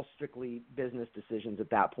all strictly business decisions at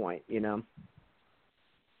that point, Yeah,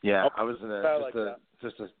 I was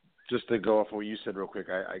just to go off what you said real quick.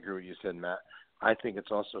 I agree with what you said, Matt. I think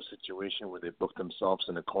it's also a situation where they booked themselves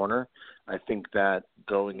in a corner. I think that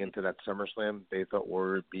going into that SummerSlam, they thought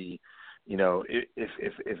Warrior would be,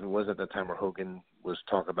 if it was at the time where Hogan was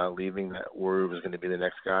talking about leaving, that Warrior was going to be the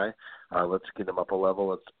next guy. Let's get him up a level.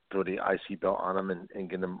 Let's throw the IC belt on him and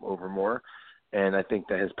get him over more. And I think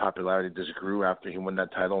that his popularity just grew after he won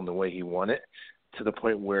that title and the way he won it, to the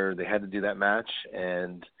point where they had to do that match,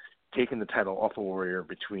 and taking the title off of Warrior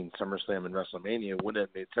between SummerSlam and WrestleMania wouldn't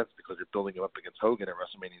have made sense because they're building him up against Hogan at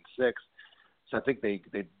WrestleMania 6. So I think they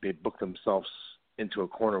booked themselves into a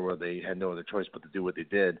corner where they had no other choice but to do what they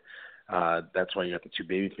did. That's why you got the two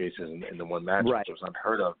baby faces in the one match, which was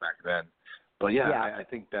unheard of back then. But I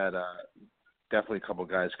think that definitely a couple of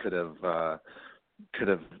guys could have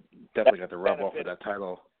definitely got the rub off of that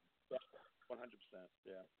title. 100%.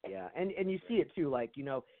 Yeah, and you see it too, like,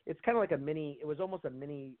 it's kind of like it was almost a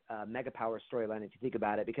mini Mega Power storyline if you think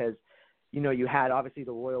about it, because you had obviously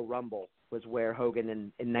the Royal Rumble was where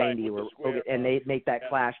Hogan in 90 were Hogan, and they make that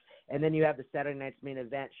clash, and then you have the Saturday Night's Main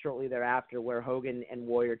Event shortly thereafter where Hogan and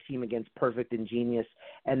Warrior team against Perfect and Genius,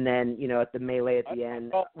 and then at the melee at the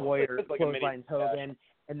end, Warrior clotheslines Hogan,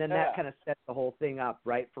 and then that kind of sets the whole thing up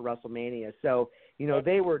right for WrestleMania. So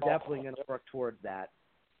they were definitely going to work towards that.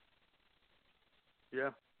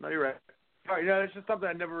 Yeah, no, you're right. All right, it's just something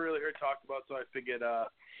I never really heard talked about, so I figured I'd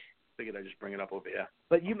just bring it up over here.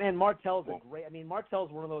 But Martel's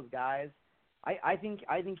Martel's one of those guys. I think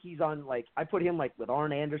he's on, like, I put him like with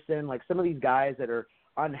Arn Anderson, like some of these guys that are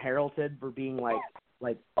unheralded for being like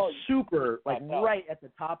super, like right at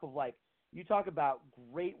the top of, like, you talk about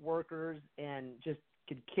great workers and just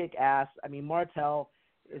could kick ass. I mean, Martel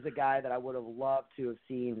is a guy that I would have loved to have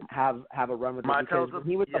seen have a run with him, because when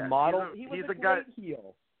he was the model, he was a great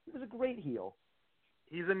heel. He was a great heel.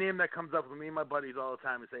 He's a name that comes up with me and my buddies all the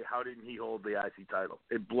time and say, how didn't he hold the IC title?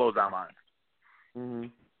 It blows our minds. Mm-hmm.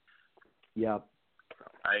 Yeah.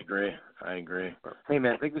 I agree. Hey,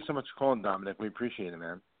 man, thank you so much for calling, Dominic. We appreciate it,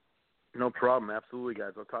 man. No problem. Absolutely,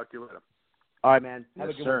 guys. I'll talk to you later. All right, man. Have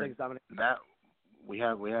a good one. Thanks, Dominic. Matt, we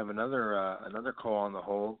have another call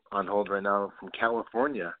on hold right now from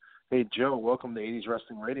California. Hey, Joe, welcome to 80s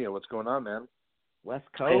Wrestling Radio. What's going on, man? West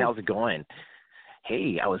Coast. Hey, how's it going?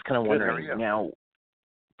 Hey, I was kind of wondering now.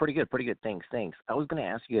 Pretty good. Thanks. I was going to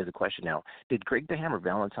ask you guys a question now. Did Greg the Hammer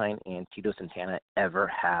Valentine and Tito Santana ever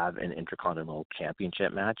have an Intercontinental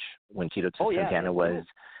Championship match when Tito Santana was?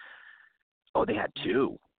 Oh, they had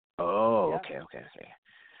two. Oh, yeah. Okay.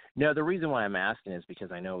 No, the reason why I'm asking is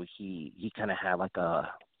because I know he kind of had like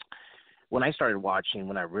when I started watching,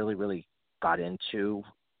 when I really, really got into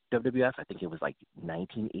WWF, I think it was like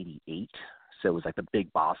 1988. So it was like the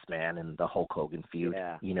Big Boss Man and the Hulk Hogan feud,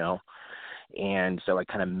 And so I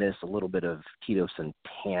kind of miss a little bit of Tito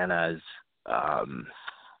Santana's,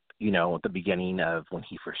 at the beginning of when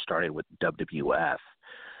he first started with WWF.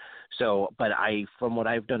 So, but from what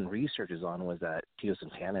I've done researches on, was that Tito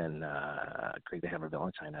Santana and Greg the Hammer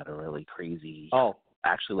Valentine had a really crazy,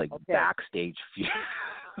 backstage feud.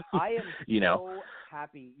 I am so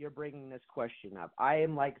happy you're bringing this question up. I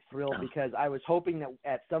am thrilled because I was hoping that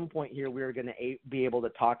at some point here we were going to be able to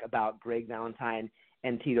talk about Greg Valentine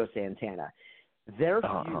and Tito Santana. Their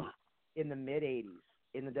feud in the mid-'80s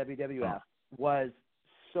in the WWF was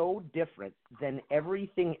so different than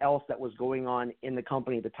everything else that was going on in the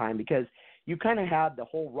company at the time, because you kind of had the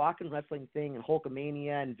whole rock and wrestling thing and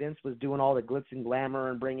Hulkamania, and Vince was doing all the glitz and glamour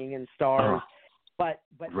and bringing in stars. But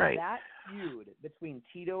that feud between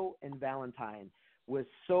Tito and Valentine was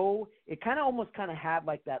it kind of almost had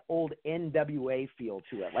like that old NWA feel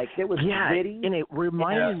to it. Like it was gritty. And it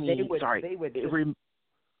reminded me.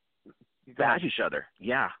 bash each other.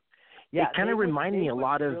 Yeah. Yeah, it kind of reminded me a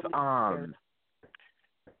lot of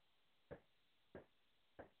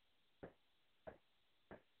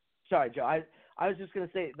Sorry, Joe. I was just going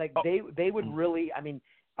to say, like, they would really, I mean,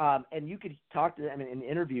 and you could talk to them in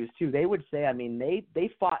interviews too. They would say, I mean, they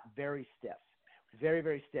fought very stiff, very,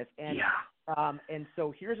 very stiff. And and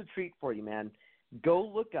so here's a treat for you, man. Go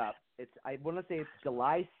look up. I want to say it's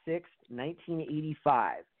July 6th,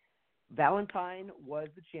 1985. Valentine was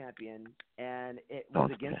the champion, and it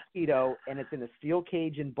was against Tito, and it's in a steel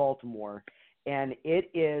cage in Baltimore. And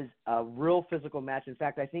it is a real physical match. In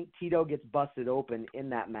fact, I think Tito gets busted open in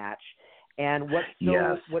that match. And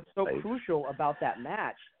what's so crucial about that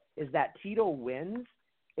match is that Tito wins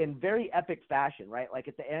in very epic fashion, right? Like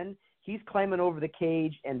at the end, he's climbing over the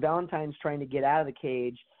cage, and Valentine's trying to get out of the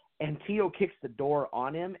cage, and Tito kicks the door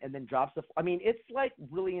on him and then drops the – I mean, it's like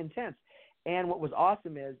really intense. And what was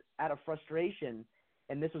awesome is, out of frustration –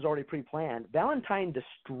 and this was already pre-planned, Valentine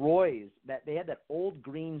destroys that. They had that old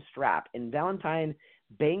green strap, and Valentine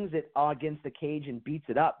bangs it against the cage and beats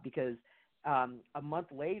it up because a month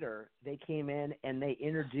later they came in and they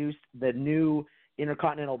introduced the new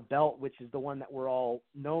Intercontinental belt, which is the one that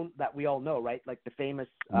we all know, right? Like the famous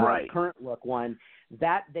current look one.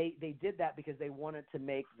 That they did that because they wanted to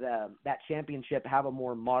make that championship have a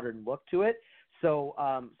more modern look to it. So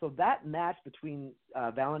that match between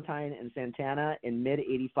Valentine and Santana in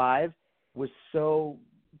mid-'85 was so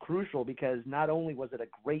crucial because not only was it a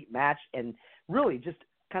great match and really just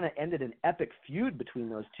kind of ended an epic feud between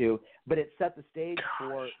those two, but it set the stage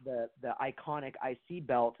for the iconic IC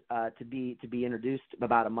belt to be introduced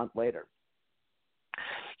about a month later.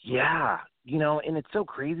 Yeah, and it's so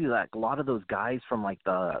crazy. Like a lot of those guys from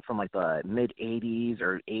the mid '80s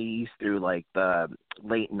or '80s through like the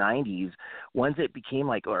late '90s, once it became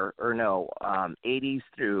like '80s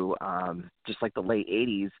through just like the late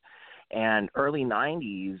 '80s and early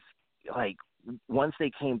 '90s, like once they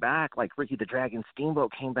came back, like Ricky the Dragon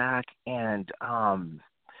Steamboat came back, and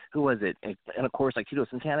who was it? And of course, like Tito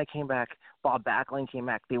Santana came back, Bob Backlund came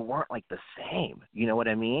back. They weren't like the same. You know what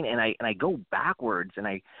I mean? And I go backwards and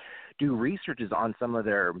I do researches on some of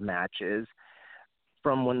their matches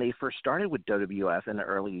from when they first started with WWF in the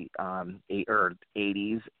early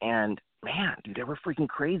 '80s. And man, dude, they were freaking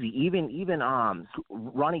crazy. Even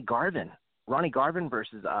Ronnie Garvin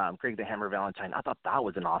versus Greg the Hammer Valentine. I thought that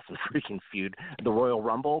was an awesome freaking feud. The Royal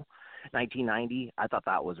Rumble. 1990, I thought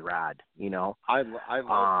that was rad. I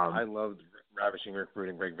loved Ravishing Rick Rude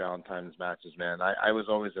and Greg Valentine's matches, man. I was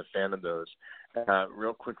always a fan of those.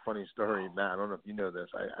 Real quick funny story, Matt. I don't know if you know this.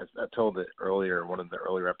 I told it earlier in one of the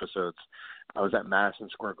earlier episodes. I was at Madison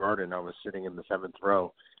Square Garden. I was sitting in the 7th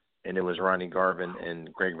row, and it was Ronnie Garvin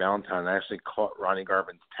and Greg Valentine. I actually caught Ronnie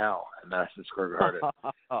Garvin's towel at Madison Square Garden.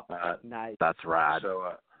 Nice. That's rad.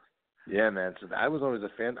 So. Yeah, man. So I was always a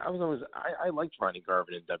fan. I liked Ronnie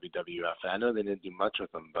Garvin in WWF. I know they didn't do much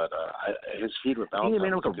with him, but his feud with Valentine. I think they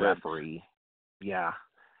made him was like a good. referee. Yeah.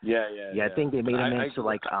 Yeah. I think they made him into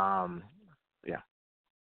like yeah.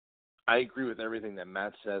 I agree with everything that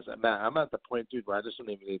Matt says. Matt, I'm at the point, dude, where I just don't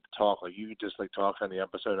even need to talk. Like you just like talk on the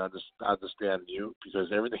episode. I'll just stay on mute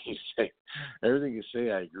because everything you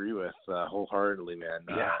say, I agree with wholeheartedly, man.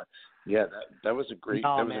 Yeah, that was a great.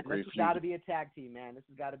 No, that was man, a great. This has got to be a tag team, man. This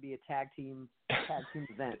has got to be a tag team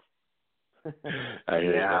event. I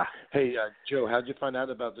hear yeah. You. Hey, Joe, how'd you find out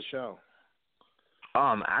about the show?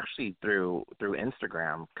 Actually through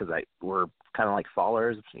Instagram because we're kind of like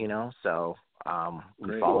followers, so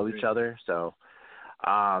we follow each other. So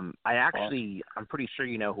I'm pretty sure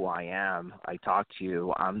you know who I am. I talked to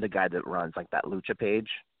you. I'm the guy that runs like that Lucha page,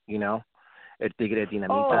 at Tigre Dinamita.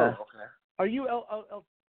 Oh, okay. Are you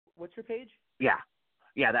what's your page? Yeah,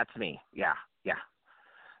 that's me. Yeah,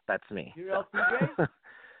 that's me. You're El Tigre?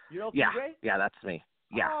 You're El Tigre? Yeah, that's me.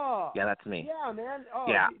 Yeah, yeah, that's me. Yeah, man. Oh,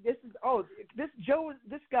 yeah. This Joe.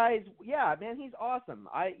 This guy's man. He's awesome.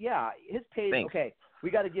 His page. Thanks. Okay,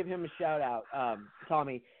 we got to give him a shout out,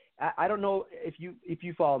 Tommy. I don't know if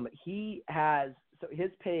you follow him. He has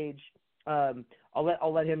his page. I'll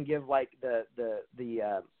let him give like the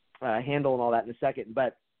handle and all that in a second,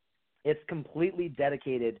 but it's completely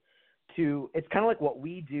dedicated to, it's kind of like what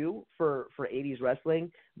we do for 80s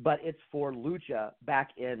wrestling, but it's for Lucha back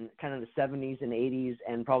in kind of the 70s and 80s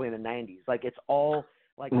and probably in the 90s. Like it's all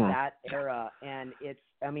like that era. And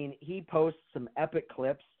he posts some epic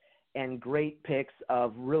clips and great pics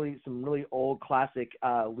of some really old classic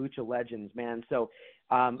Lucha legends, man. So,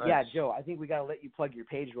 nice. Yeah, Joe, I think we got to let you plug your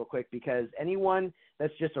page real quick because anyone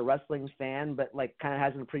that's just a wrestling fan but like kind of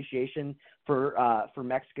has an appreciation for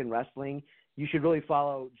Mexican wrestling, you should really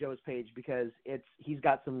follow Joe's page because he's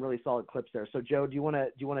got some really solid clips there. So Joe, do you want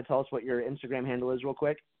to tell us what your Instagram handle is real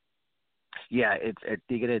quick? Yeah, it's at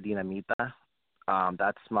Tigre Dinamita.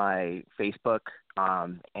 That's my Facebook,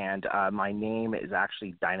 and my name is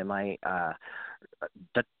actually Dynamite,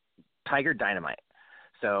 Tiger Dynamite.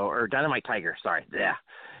 So, or Dynamite Tiger, sorry. Yeah.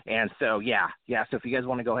 And so, so if you guys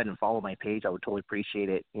want to go ahead and follow my page, I would totally appreciate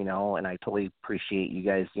it, and I totally appreciate you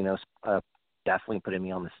guys, definitely putting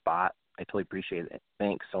me on the spot. I totally appreciate it.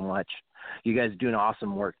 Thanks so much. You guys doing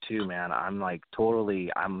awesome work too, man. I'm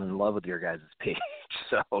in love with your guys' page.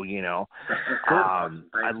 So, I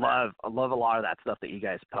love a lot of that stuff that you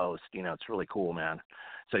guys post. It's really cool, man.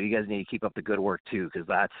 So you guys need to keep up the good work too, because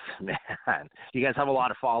that's, man, you guys have a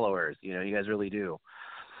lot of followers. You guys really do.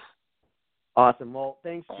 Awesome. Well,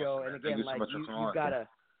 thanks, Joe. Awesome. And again,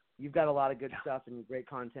 you've got a lot of good stuff and great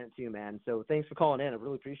content too, man. So thanks for calling in. I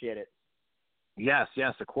really appreciate it. Yes,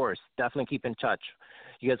 of course. Definitely keep in touch.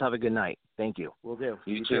 You guys have a good night. Thank you. Will do.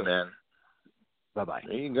 You too, man. Bye-bye.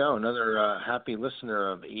 There you go. Another happy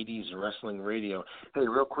listener of 80s Wrestling Radio. Hey,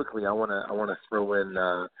 real quickly, I want to throw in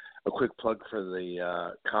a quick plug for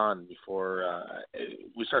the con before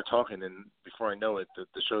we start talking, and before I know it, the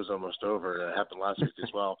show's almost over. It happened last week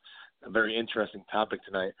as well. A very interesting topic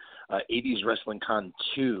tonight. 80s Wrestling Con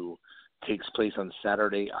 2 takes place on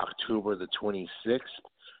Saturday, October the 26th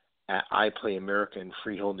at I Play America in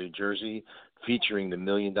Freehold, New Jersey, featuring the $1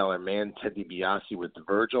 Million Man, Ted DiBiase, with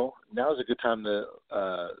Virgil. Now is a good time to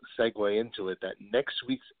segue into it, that next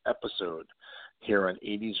week's episode here on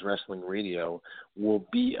 80s Wrestling Radio will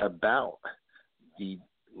be about the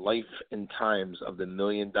life and times of the $1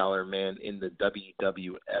 Million Man in the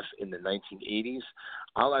WWF in the 1980s.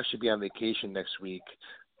 I'll actually be on vacation next week,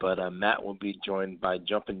 but Matt will be joined by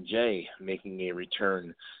Jumpin' Jay, making a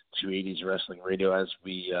return to 80s Wrestling Radio. As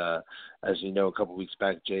you know, a couple of weeks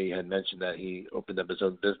back, Jay had mentioned that he opened up his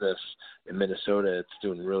own business in Minnesota. It's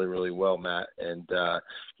doing really, really well, Matt, and I'm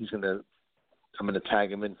going to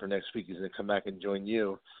tag him in for next week. He's going to come back and join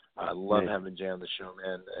you. I love having Jay on the show,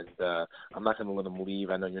 man, and I'm not going to let him leave.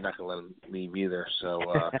 I know you're not going to let him leave either, so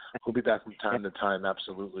he'll be back from time to time,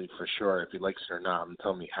 absolutely, for sure, if he likes it or not. I'm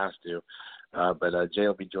telling him he has to. But Jay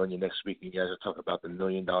will be joining you next week. You guys will talk about the $1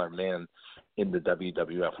 Million Man in the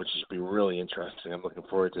WWF, which should be really interesting. I'm looking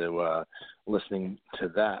forward to listening to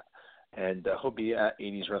that. And he'll be at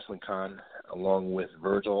 80s Wrestling Con along with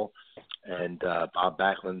Virgil and Bob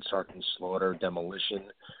Backlund, Sergeant Slaughter,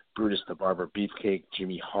 Demolition, Brutus the Barber Beefcake,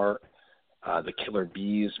 Jimmy Hart, the Killer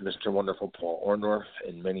Bees, Mr. Wonderful Paul Orndorff,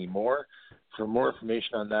 and many more. For more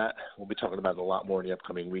information on that, we'll be talking about it a lot more in the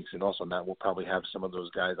upcoming weeks. And also, Matt, we'll probably have some of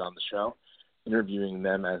those guys on the show, interviewing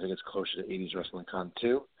them as it gets closer to 80s Wrestling Con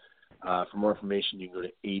 2. For more information, you can go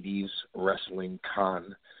to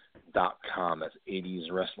 80swrestlingcon.com. That's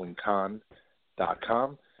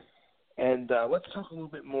 80swrestlingcon.com. And let's talk a little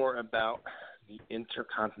bit more about the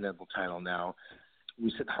Intercontinental title now.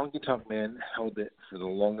 We said Honky Tonk Man held it for the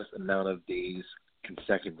longest amount of days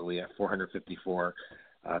consecutively at 454.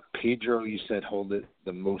 Pedro, you said, hold it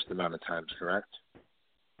the most amount of times, correct?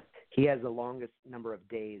 He has the longest number of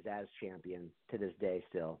days as champion to this day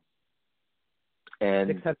still.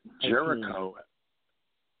 And Jericho,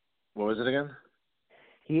 what was it again?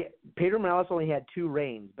 Pedro Morales only had 2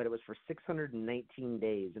 reigns, but it was for 619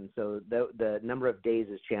 days, and so the number of days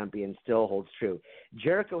as champion still holds true.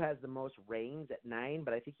 Jericho has the most reigns at 9,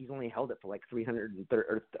 but I think he's only held it for like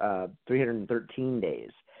 313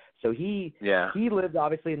 days. So he lived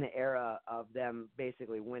obviously in the era of them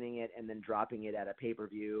basically winning it and then dropping it at a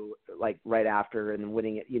pay-per-view like right after and then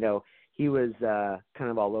winning it. He was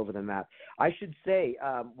kind of all over the map. I should say,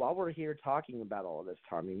 while we're here talking about all of this,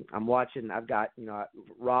 Tommy, I'm watching. I've got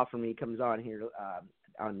Raw for me comes on here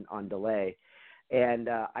on delay, and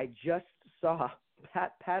I just saw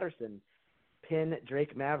Pat Patterson pin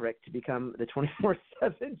Drake Maverick to become the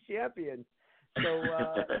 24/7 champion. So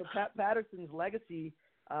Pat Patterson's legacy.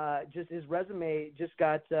 Just his resume just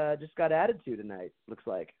got added to tonight. Looks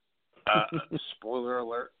like. Spoiler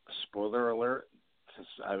alert! Since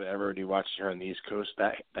I've already watched here on the East Coast,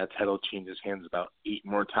 that title changes hands about 8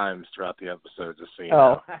 more times throughout the episode. Just so you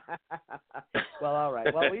know. Well, all right.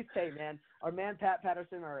 Well, at least, hey, man, our man Pat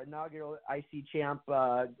Patterson, our inaugural IC champ,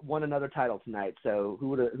 won another title tonight. So who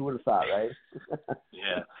would have thought, right?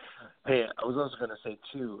 Yeah. Hey, I was also going to say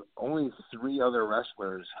too. Only 3 other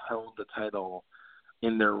wrestlers held the title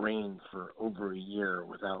in their reign for over a year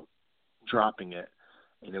without dropping it.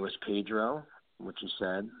 And it was Pedro, which you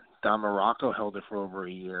said. Don Morocco held it for over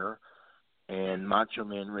a year. And Macho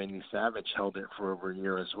Man Randy Savage held it for over a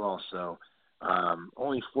year as well. So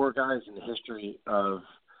only 4 guys in the history of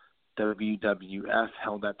WWF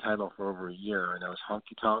held that title for over a year, and that was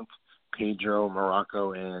Honky Tonk, Pedro,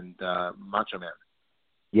 Morocco, and Macho Man.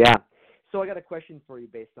 Yeah. So I got a question for you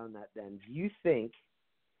based on that then. Do you think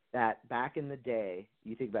that back in the day,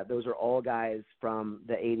 you think about those are all guys from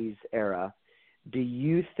the 80s era, do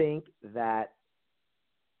you think that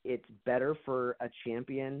it's better for a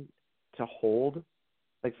champion to hold,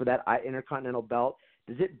 like for that Intercontinental belt?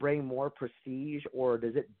 Does it bring more prestige, or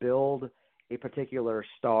does it build a particular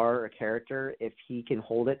star or character if he can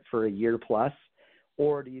hold it for a year plus?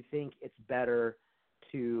 Or do you think it's better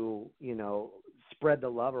to, spread the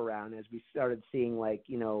love around as we started seeing, like,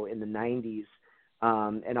 in the 90s?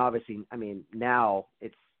 And obviously, I mean, now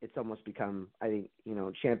it's almost become, I think,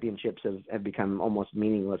 championships have become almost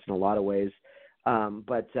meaningless in a lot of ways.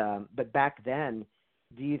 But back then,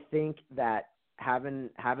 do you think that having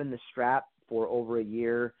the strap for over a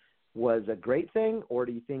year was a great thing, or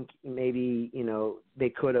do you think maybe they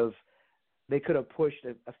could have pushed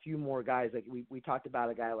a few more guys? Like we talked about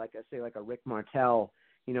a guy like a Rick Martel,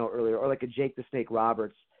 earlier, or like a Jake the Snake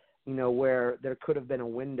Roberts, where there could have been a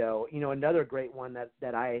window. Another great one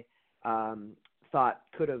that I thought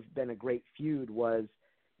could have been a great feud was,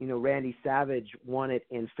 Randy Savage won it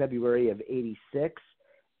in February of '86.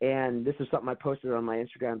 And this is something I posted on my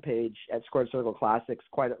Instagram page at Squared Circle Classics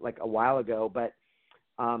quite a while ago. But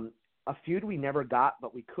a feud we never got,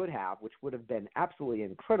 but we could have, which would have been absolutely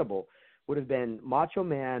incredible, would have been Macho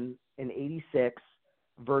Man in '86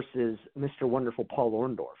 versus Mr. Wonderful Paul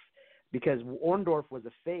Orndorff. Because Orndorff was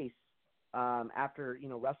a face after,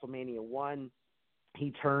 WrestleMania 1.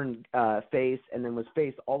 He turned face and then was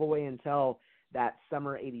face all the way until that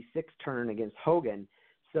summer '86 turn against Hogan.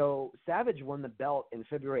 So Savage won the belt in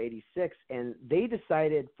February '86, and they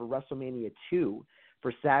decided for WrestleMania 2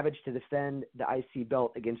 for Savage to defend the IC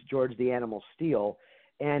belt against George the Animal Steele.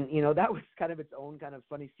 And, that was kind of its own kind of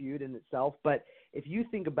funny feud in itself. But if you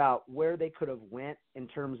think about where they could have went in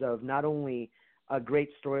terms of not only a great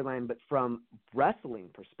storyline, but from wrestling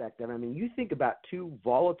perspective, I mean, you think about two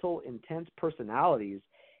volatile, intense personalities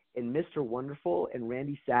in Mr. Wonderful and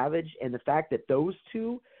Randy Savage, and the fact that those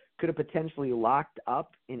two could have potentially locked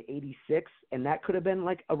up in '86, and that could have been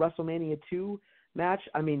like a WrestleMania 2 match.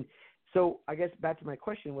 I mean, so I guess back to my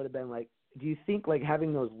question would have been like, do you think like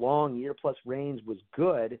having those long year-plus reigns was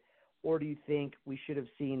good, or do you think we should have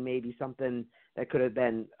seen maybe something that could have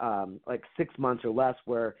been like 6 months or less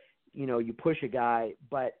where, you push a guy,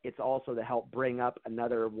 but it's also to help bring up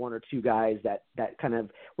another one or two guys that kind of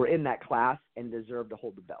were in that class and deserve to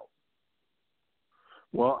hold the belt?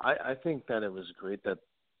 Well, I think that it was great that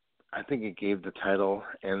I think it gave the title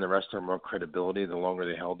and the wrestler more credibility the longer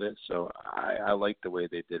they held it. So I like the way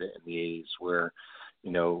they did it in the 80s where,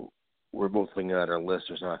 we're both looking at our list.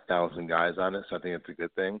 There's not 1,000 guys on it, so I think it's a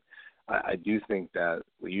good thing. I do think that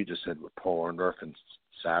what you just said with Paul Orndorff and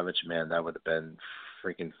Savage, man, that would have been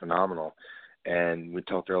freaking phenomenal. And we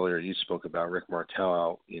talked earlier, you spoke about Rick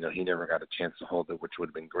Martel. He never got a chance to hold it, which would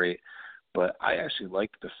have been great. But I actually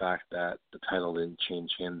liked the fact that the title didn't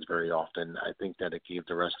change hands very often. I think that it gave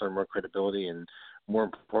the wrestler more credibility and, more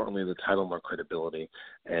importantly, the title more credibility.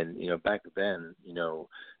 And, back then,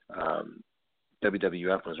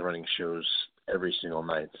 WWF was running shows every single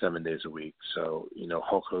night, 7 days a week. So,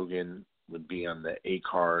 Hulk Hogan would be on the A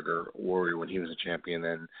card or Warrior when he was a champion,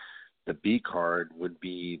 and the B card would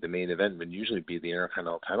be the main event, would usually be the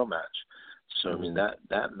Intercontinental title match. So, I mean,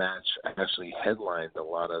 that match actually headlined a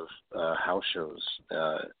lot of house shows.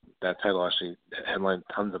 That title actually headlined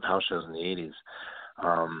tons of house shows in the 80s.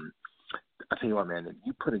 I tell you what, man, if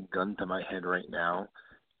you put a gun to my head right now,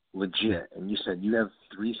 legit, and you said you have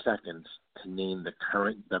 3 seconds to name the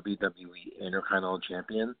current WWE Intercontinental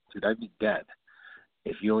Champion, dude, I'd be dead.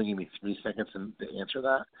 If you only give me 3 seconds to answer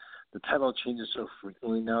that, the title changes so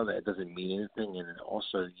frequently now that it doesn't mean anything, and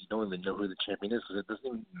also you don't even know who the champion is because it doesn't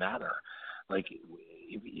even matter. Like,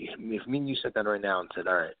 if me and you said that right now and said,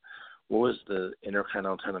 all right, what was the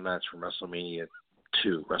Intercontinental title match from WrestleMania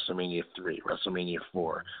 2, WrestleMania 3, WrestleMania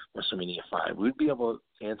 4, WrestleMania 5, we'd be able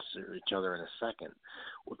to answer each other in a second.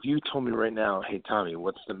 If you told me right now, hey, Tommy,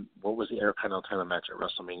 what was the Intercontinental title match at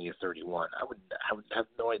WrestleMania 31, I would have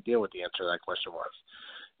no idea what the answer to that question was.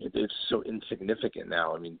 It's so insignificant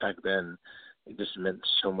now. I mean, back then, it just meant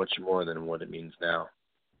so much more than what it means now.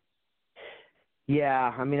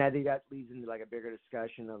 Yeah, I mean, I think that leads into like a bigger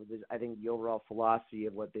discussion of this. I think the overall philosophy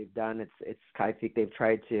of what they've done. I think they've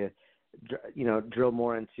tried to, drill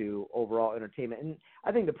more into overall entertainment. And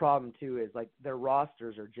I think the problem too is like their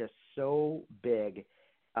rosters are just so big,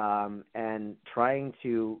 and trying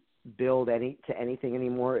to build to anything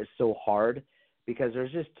anymore is so hard because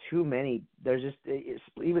there's just too many. There's just it's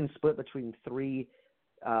even split between 3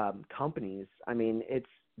 companies. I mean,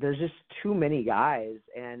 there's just too many guys,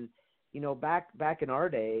 and back in our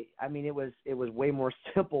day, I mean, it was way more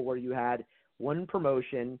simple where you had one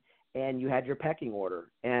promotion and you had your pecking order.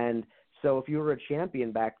 And so if you were a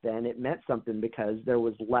champion back then, it meant something because there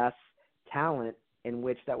was less talent in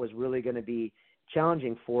which that was really going to be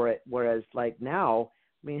challenging for it. Whereas like now,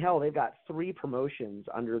 I mean, hell, they've got 3 promotions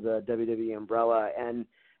under the WWE umbrella. And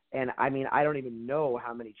I mean, I don't even know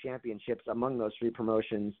how many championships among those 3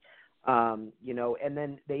 promotions, and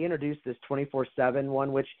then they introduced this 24/7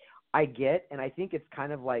 one, which I get. And I think it's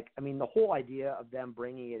kind of like, I mean, the whole idea of them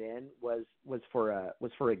bringing it in was for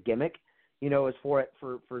a gimmick, was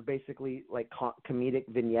for basically like comedic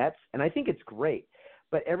vignettes. And I think it's great.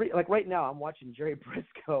 But right now I'm watching Jerry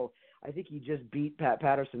Briscoe. I think he just beat Pat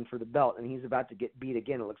Patterson for the belt, and he's about to get beat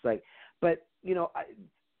again, it looks like. But,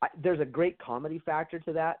 there's a great comedy factor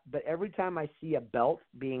to that. But every time I see a belt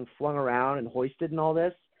being flung around and hoisted and all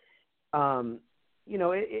this,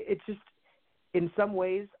 it's just, in some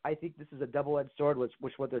ways, I think this is a double-edged sword,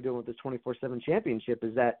 which what they're doing with this 24/7 championship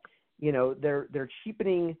is that, they're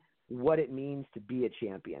cheapening what it means to be a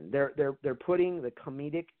champion. They're putting the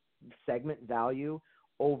comedic segment value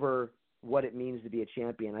over what it means to be a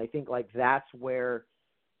champion. I think like that's where,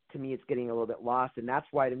 to me, it's getting a little bit lost. And that's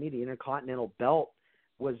why, to me, the Intercontinental belt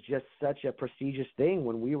was just such a prestigious thing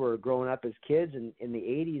when we were growing up as kids in the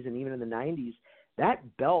 80s and even in the 90s.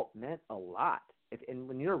 That belt meant a lot. And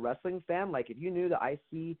when you're a wrestling fan, like if you knew the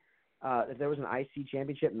IC, if there was an IC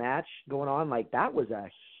championship match going on, like that was a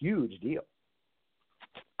huge deal.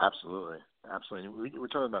 Absolutely. We're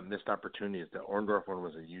talking about missed opportunities. The Orndorff one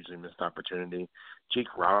was a hugely missed opportunity. Jake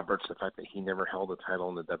Roberts, the fact that he never held a title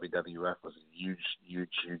in the WWF was a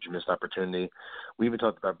huge missed opportunity. We even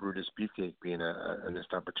talked about Brutus Beefcake being a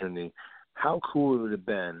missed opportunity. How cool would it have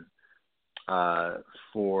been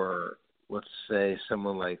for, let's say,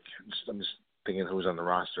 someone like, I'm just thinking who was on the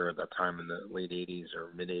roster at that time in the late 80s or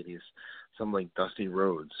mid-80s, someone like Dusty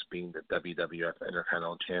Rhodes being the WWF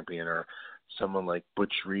Intercontinental Champion, or someone like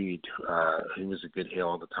Butch Reed, who was a good heel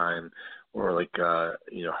all the time, or like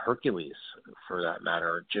Hercules for that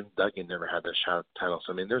matter. Jim Duggan never had the shot title.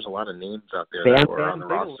 So I mean, there's a lot of names out there that were on the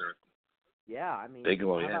roster. Yeah, I mean,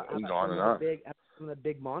 Bigelow, yeah, he's on and on. Some of the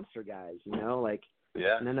big monster guys, like.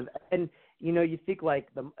 Yeah. And you think like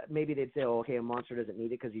maybe they'd say, oh, okay, a monster doesn't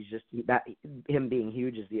need it because he's just him being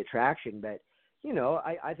huge is the attraction. But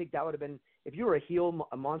I think that would have been, if you were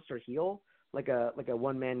a monster heel, like a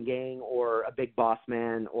one-man gang or a big boss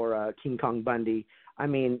man or a King Kong Bundy. I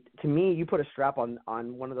mean, to me, you put a strap on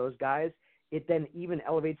one of those guys, it then even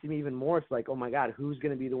elevates him even more. It's like, oh my God, who's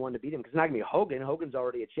going to be the one to beat him? Because it's not going to be Hogan. Hogan's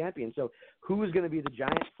already a champion. So who's going to be the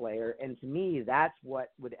giant slayer? And to me, that's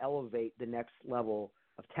what would elevate the next level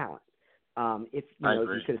of talent. If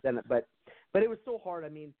you could have done it, but it was so hard. I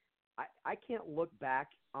mean, I can't look back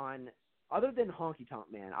on, other than Honky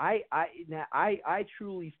Tonk Man, I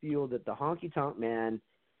truly feel that the Honky Tonk Man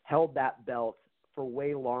held that belt for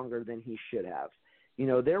way longer than he should have.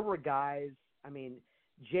 There were guys, I mean,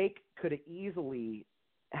 Jake could have easily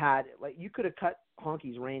had, like, you could have cut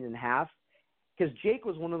Honky's reign in half, because Jake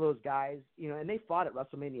was one of those guys, and they fought at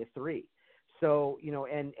WrestleMania 3. So,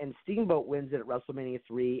 and Steamboat wins it at WrestleMania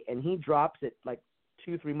 3, and he drops it like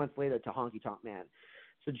 2-3 months later to Honky Tonk Man.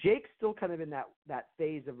 So Jake's still kind of in that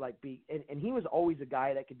phase of like and he was always a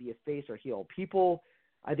guy that could be a face or heel.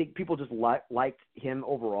 I think people just liked him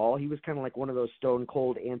overall. He was kind of like one of those stone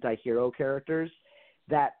cold anti-hero characters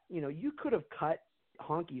that, you could have cut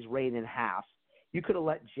Honky's reign in half. You could have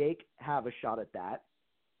let Jake have a shot at that.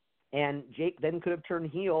 And Jake then could have turned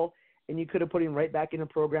heel, and you could have put him right back in a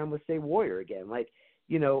program with, say, Warrior again. Like,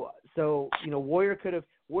 Warrior could have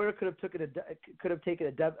taken a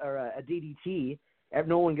DDT.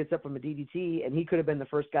 No one gets up from a DDT, and he could have been the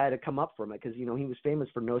first guy to come up from it because, he was famous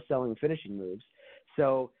for no selling finishing moves.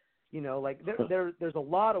 So, there's a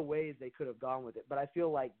lot of ways they could have gone with it. But I feel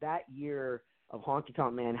like that year of Honky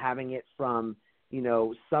Tonk Man, having it from,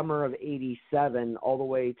 summer of 87 all the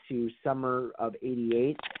way to summer of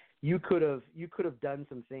 88, you could have done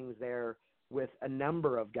some things there with a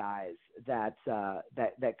number of guys that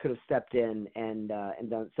could have stepped in and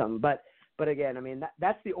done something. But again, I mean,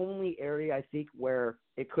 that's the only area I think where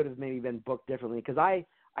it could have maybe been booked differently, because I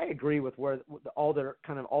agree with all their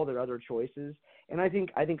other choices. And I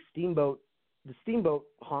think the Steamboat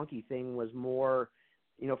Honky thing was more,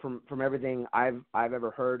 from everything I've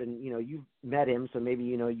ever heard, and you've met him, so maybe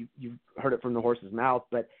you've heard it from the horse's mouth,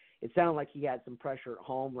 but it sounded like he had some pressure at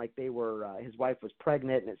home, like they were his wife was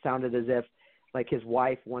pregnant, and it sounded as if like his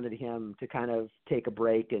wife wanted him to kind of take a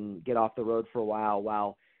break and get off the road for a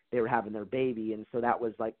while they were having their baby, and so that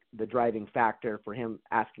was like the driving factor for him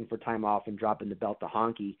asking for time off and dropping the belt to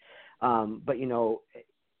Honky. But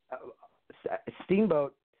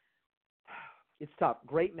Steamboat, it's tough.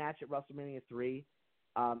 Great match at WrestleMania 3.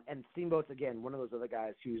 And Steamboat's, again, one of those other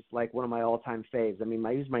guys who's like one of my all-time faves. I mean,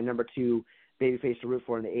 he was my number 2 babyface to root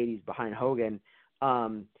for in the 80s behind Hogan.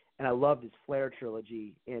 And I loved his Flair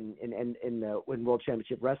trilogy in World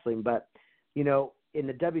Championship Wrestling. But, in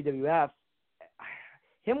the WWF,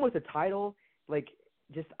 him with a title, like,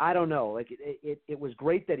 just, I don't know. Like, it was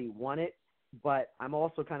great that he won it, but I'm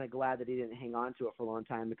also kind of glad that he didn't hang on to it for a long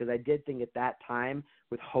time, because I did think at that time,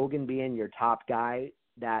 with Hogan being your top guy,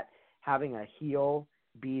 that having a heel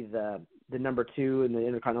be the number 2 and the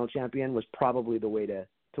Intercontinental Champion was probably the way to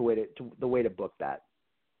book that.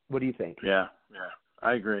 What do you think? Yeah,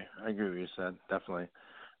 I agree. I agree with what you said. Definitely.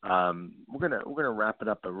 We're gonna wrap it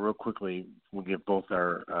up, but real quickly, we'll give both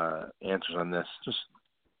our answers on this. Just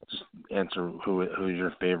answer who's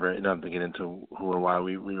your favorite. You don't have to get into who or why.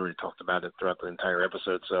 We already talked about it throughout the entire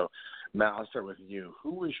episode. So, Matt, I'll start with you.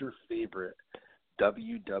 Who was your favorite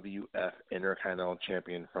WWF Intercontinental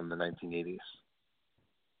Champion from the 1980s?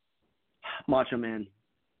 Macho Man.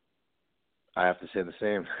 I have to say the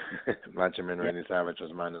same. Macho Man Randy Savage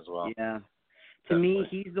was mine as well. Yeah. To me,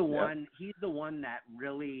 he's the one. He's the one that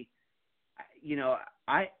really,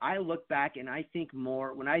 I look back and I think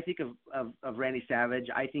more when I think of Randy Savage.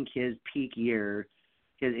 I think his peak year,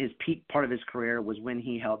 his peak part of his career was when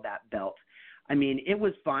he held that belt. I mean, it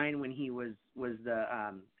was fine when he was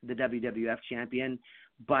the WWF champion,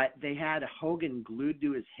 but they had Hogan glued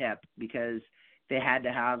to his hip because they had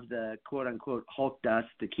to have the quote unquote Hulk dust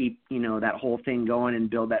to keep, that whole thing going and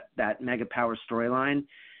build that mega power storyline.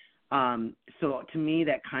 So to me,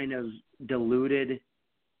 that kind of diluted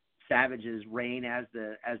Savage's reign as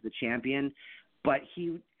the champion, but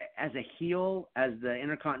he, as a heel, as the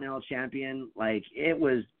Intercontinental Champion, like, it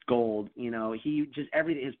was gold. He just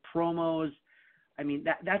his promos. I mean,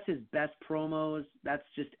 that's his best promos. That's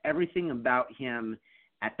just everything about him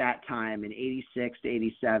at that time in 86 to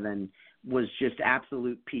 87 was just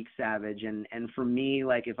absolute peak Savage. And for me,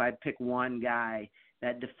 like, if I pick one guy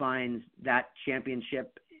that defines that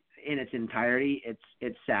championship in its entirety,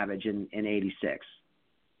 it's Savage in 86.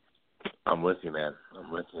 I'm with you, man.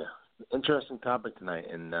 I'm with you. Interesting topic tonight.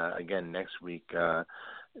 And again, next week, the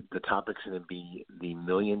topic's going to be the $1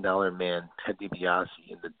 Million Man, Ted DiBiase,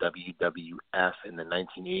 in the WWF in the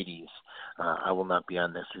 1980s. I will not be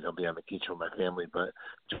on next week. I'll be on vacation with my family, but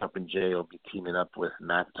Jump and Jay will be teaming up with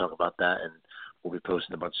Matt to talk about that, and we'll be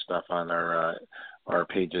posting a bunch of stuff on our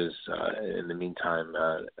pages. In the meantime,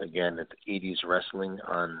 again, it's 80s Wrestling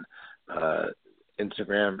on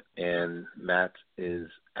Instagram, and Matt is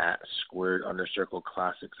at _classics_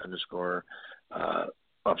 _classics_,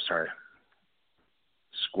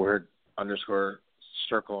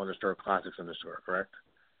 correct?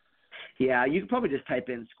 Yeah, you could probably just type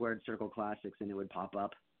in Squared Circle Classics and it would pop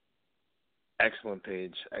up. Excellent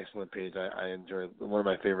page. I enjoy one of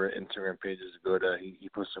my favorite Instagram pages. Good. He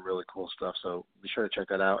posts some really cool stuff, so be sure to check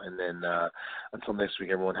that out. And then until next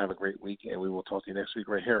week, everyone have a great week, and we will talk to you next week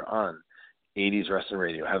right here on 80s Wrestling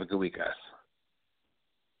Radio. Have a good week, guys.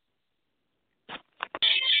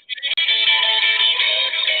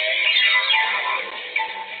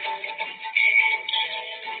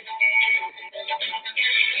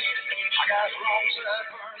 Wrong side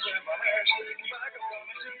burns and my hair slicked back. I'm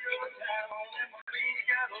coming to your town and my feet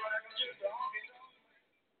got like I'm just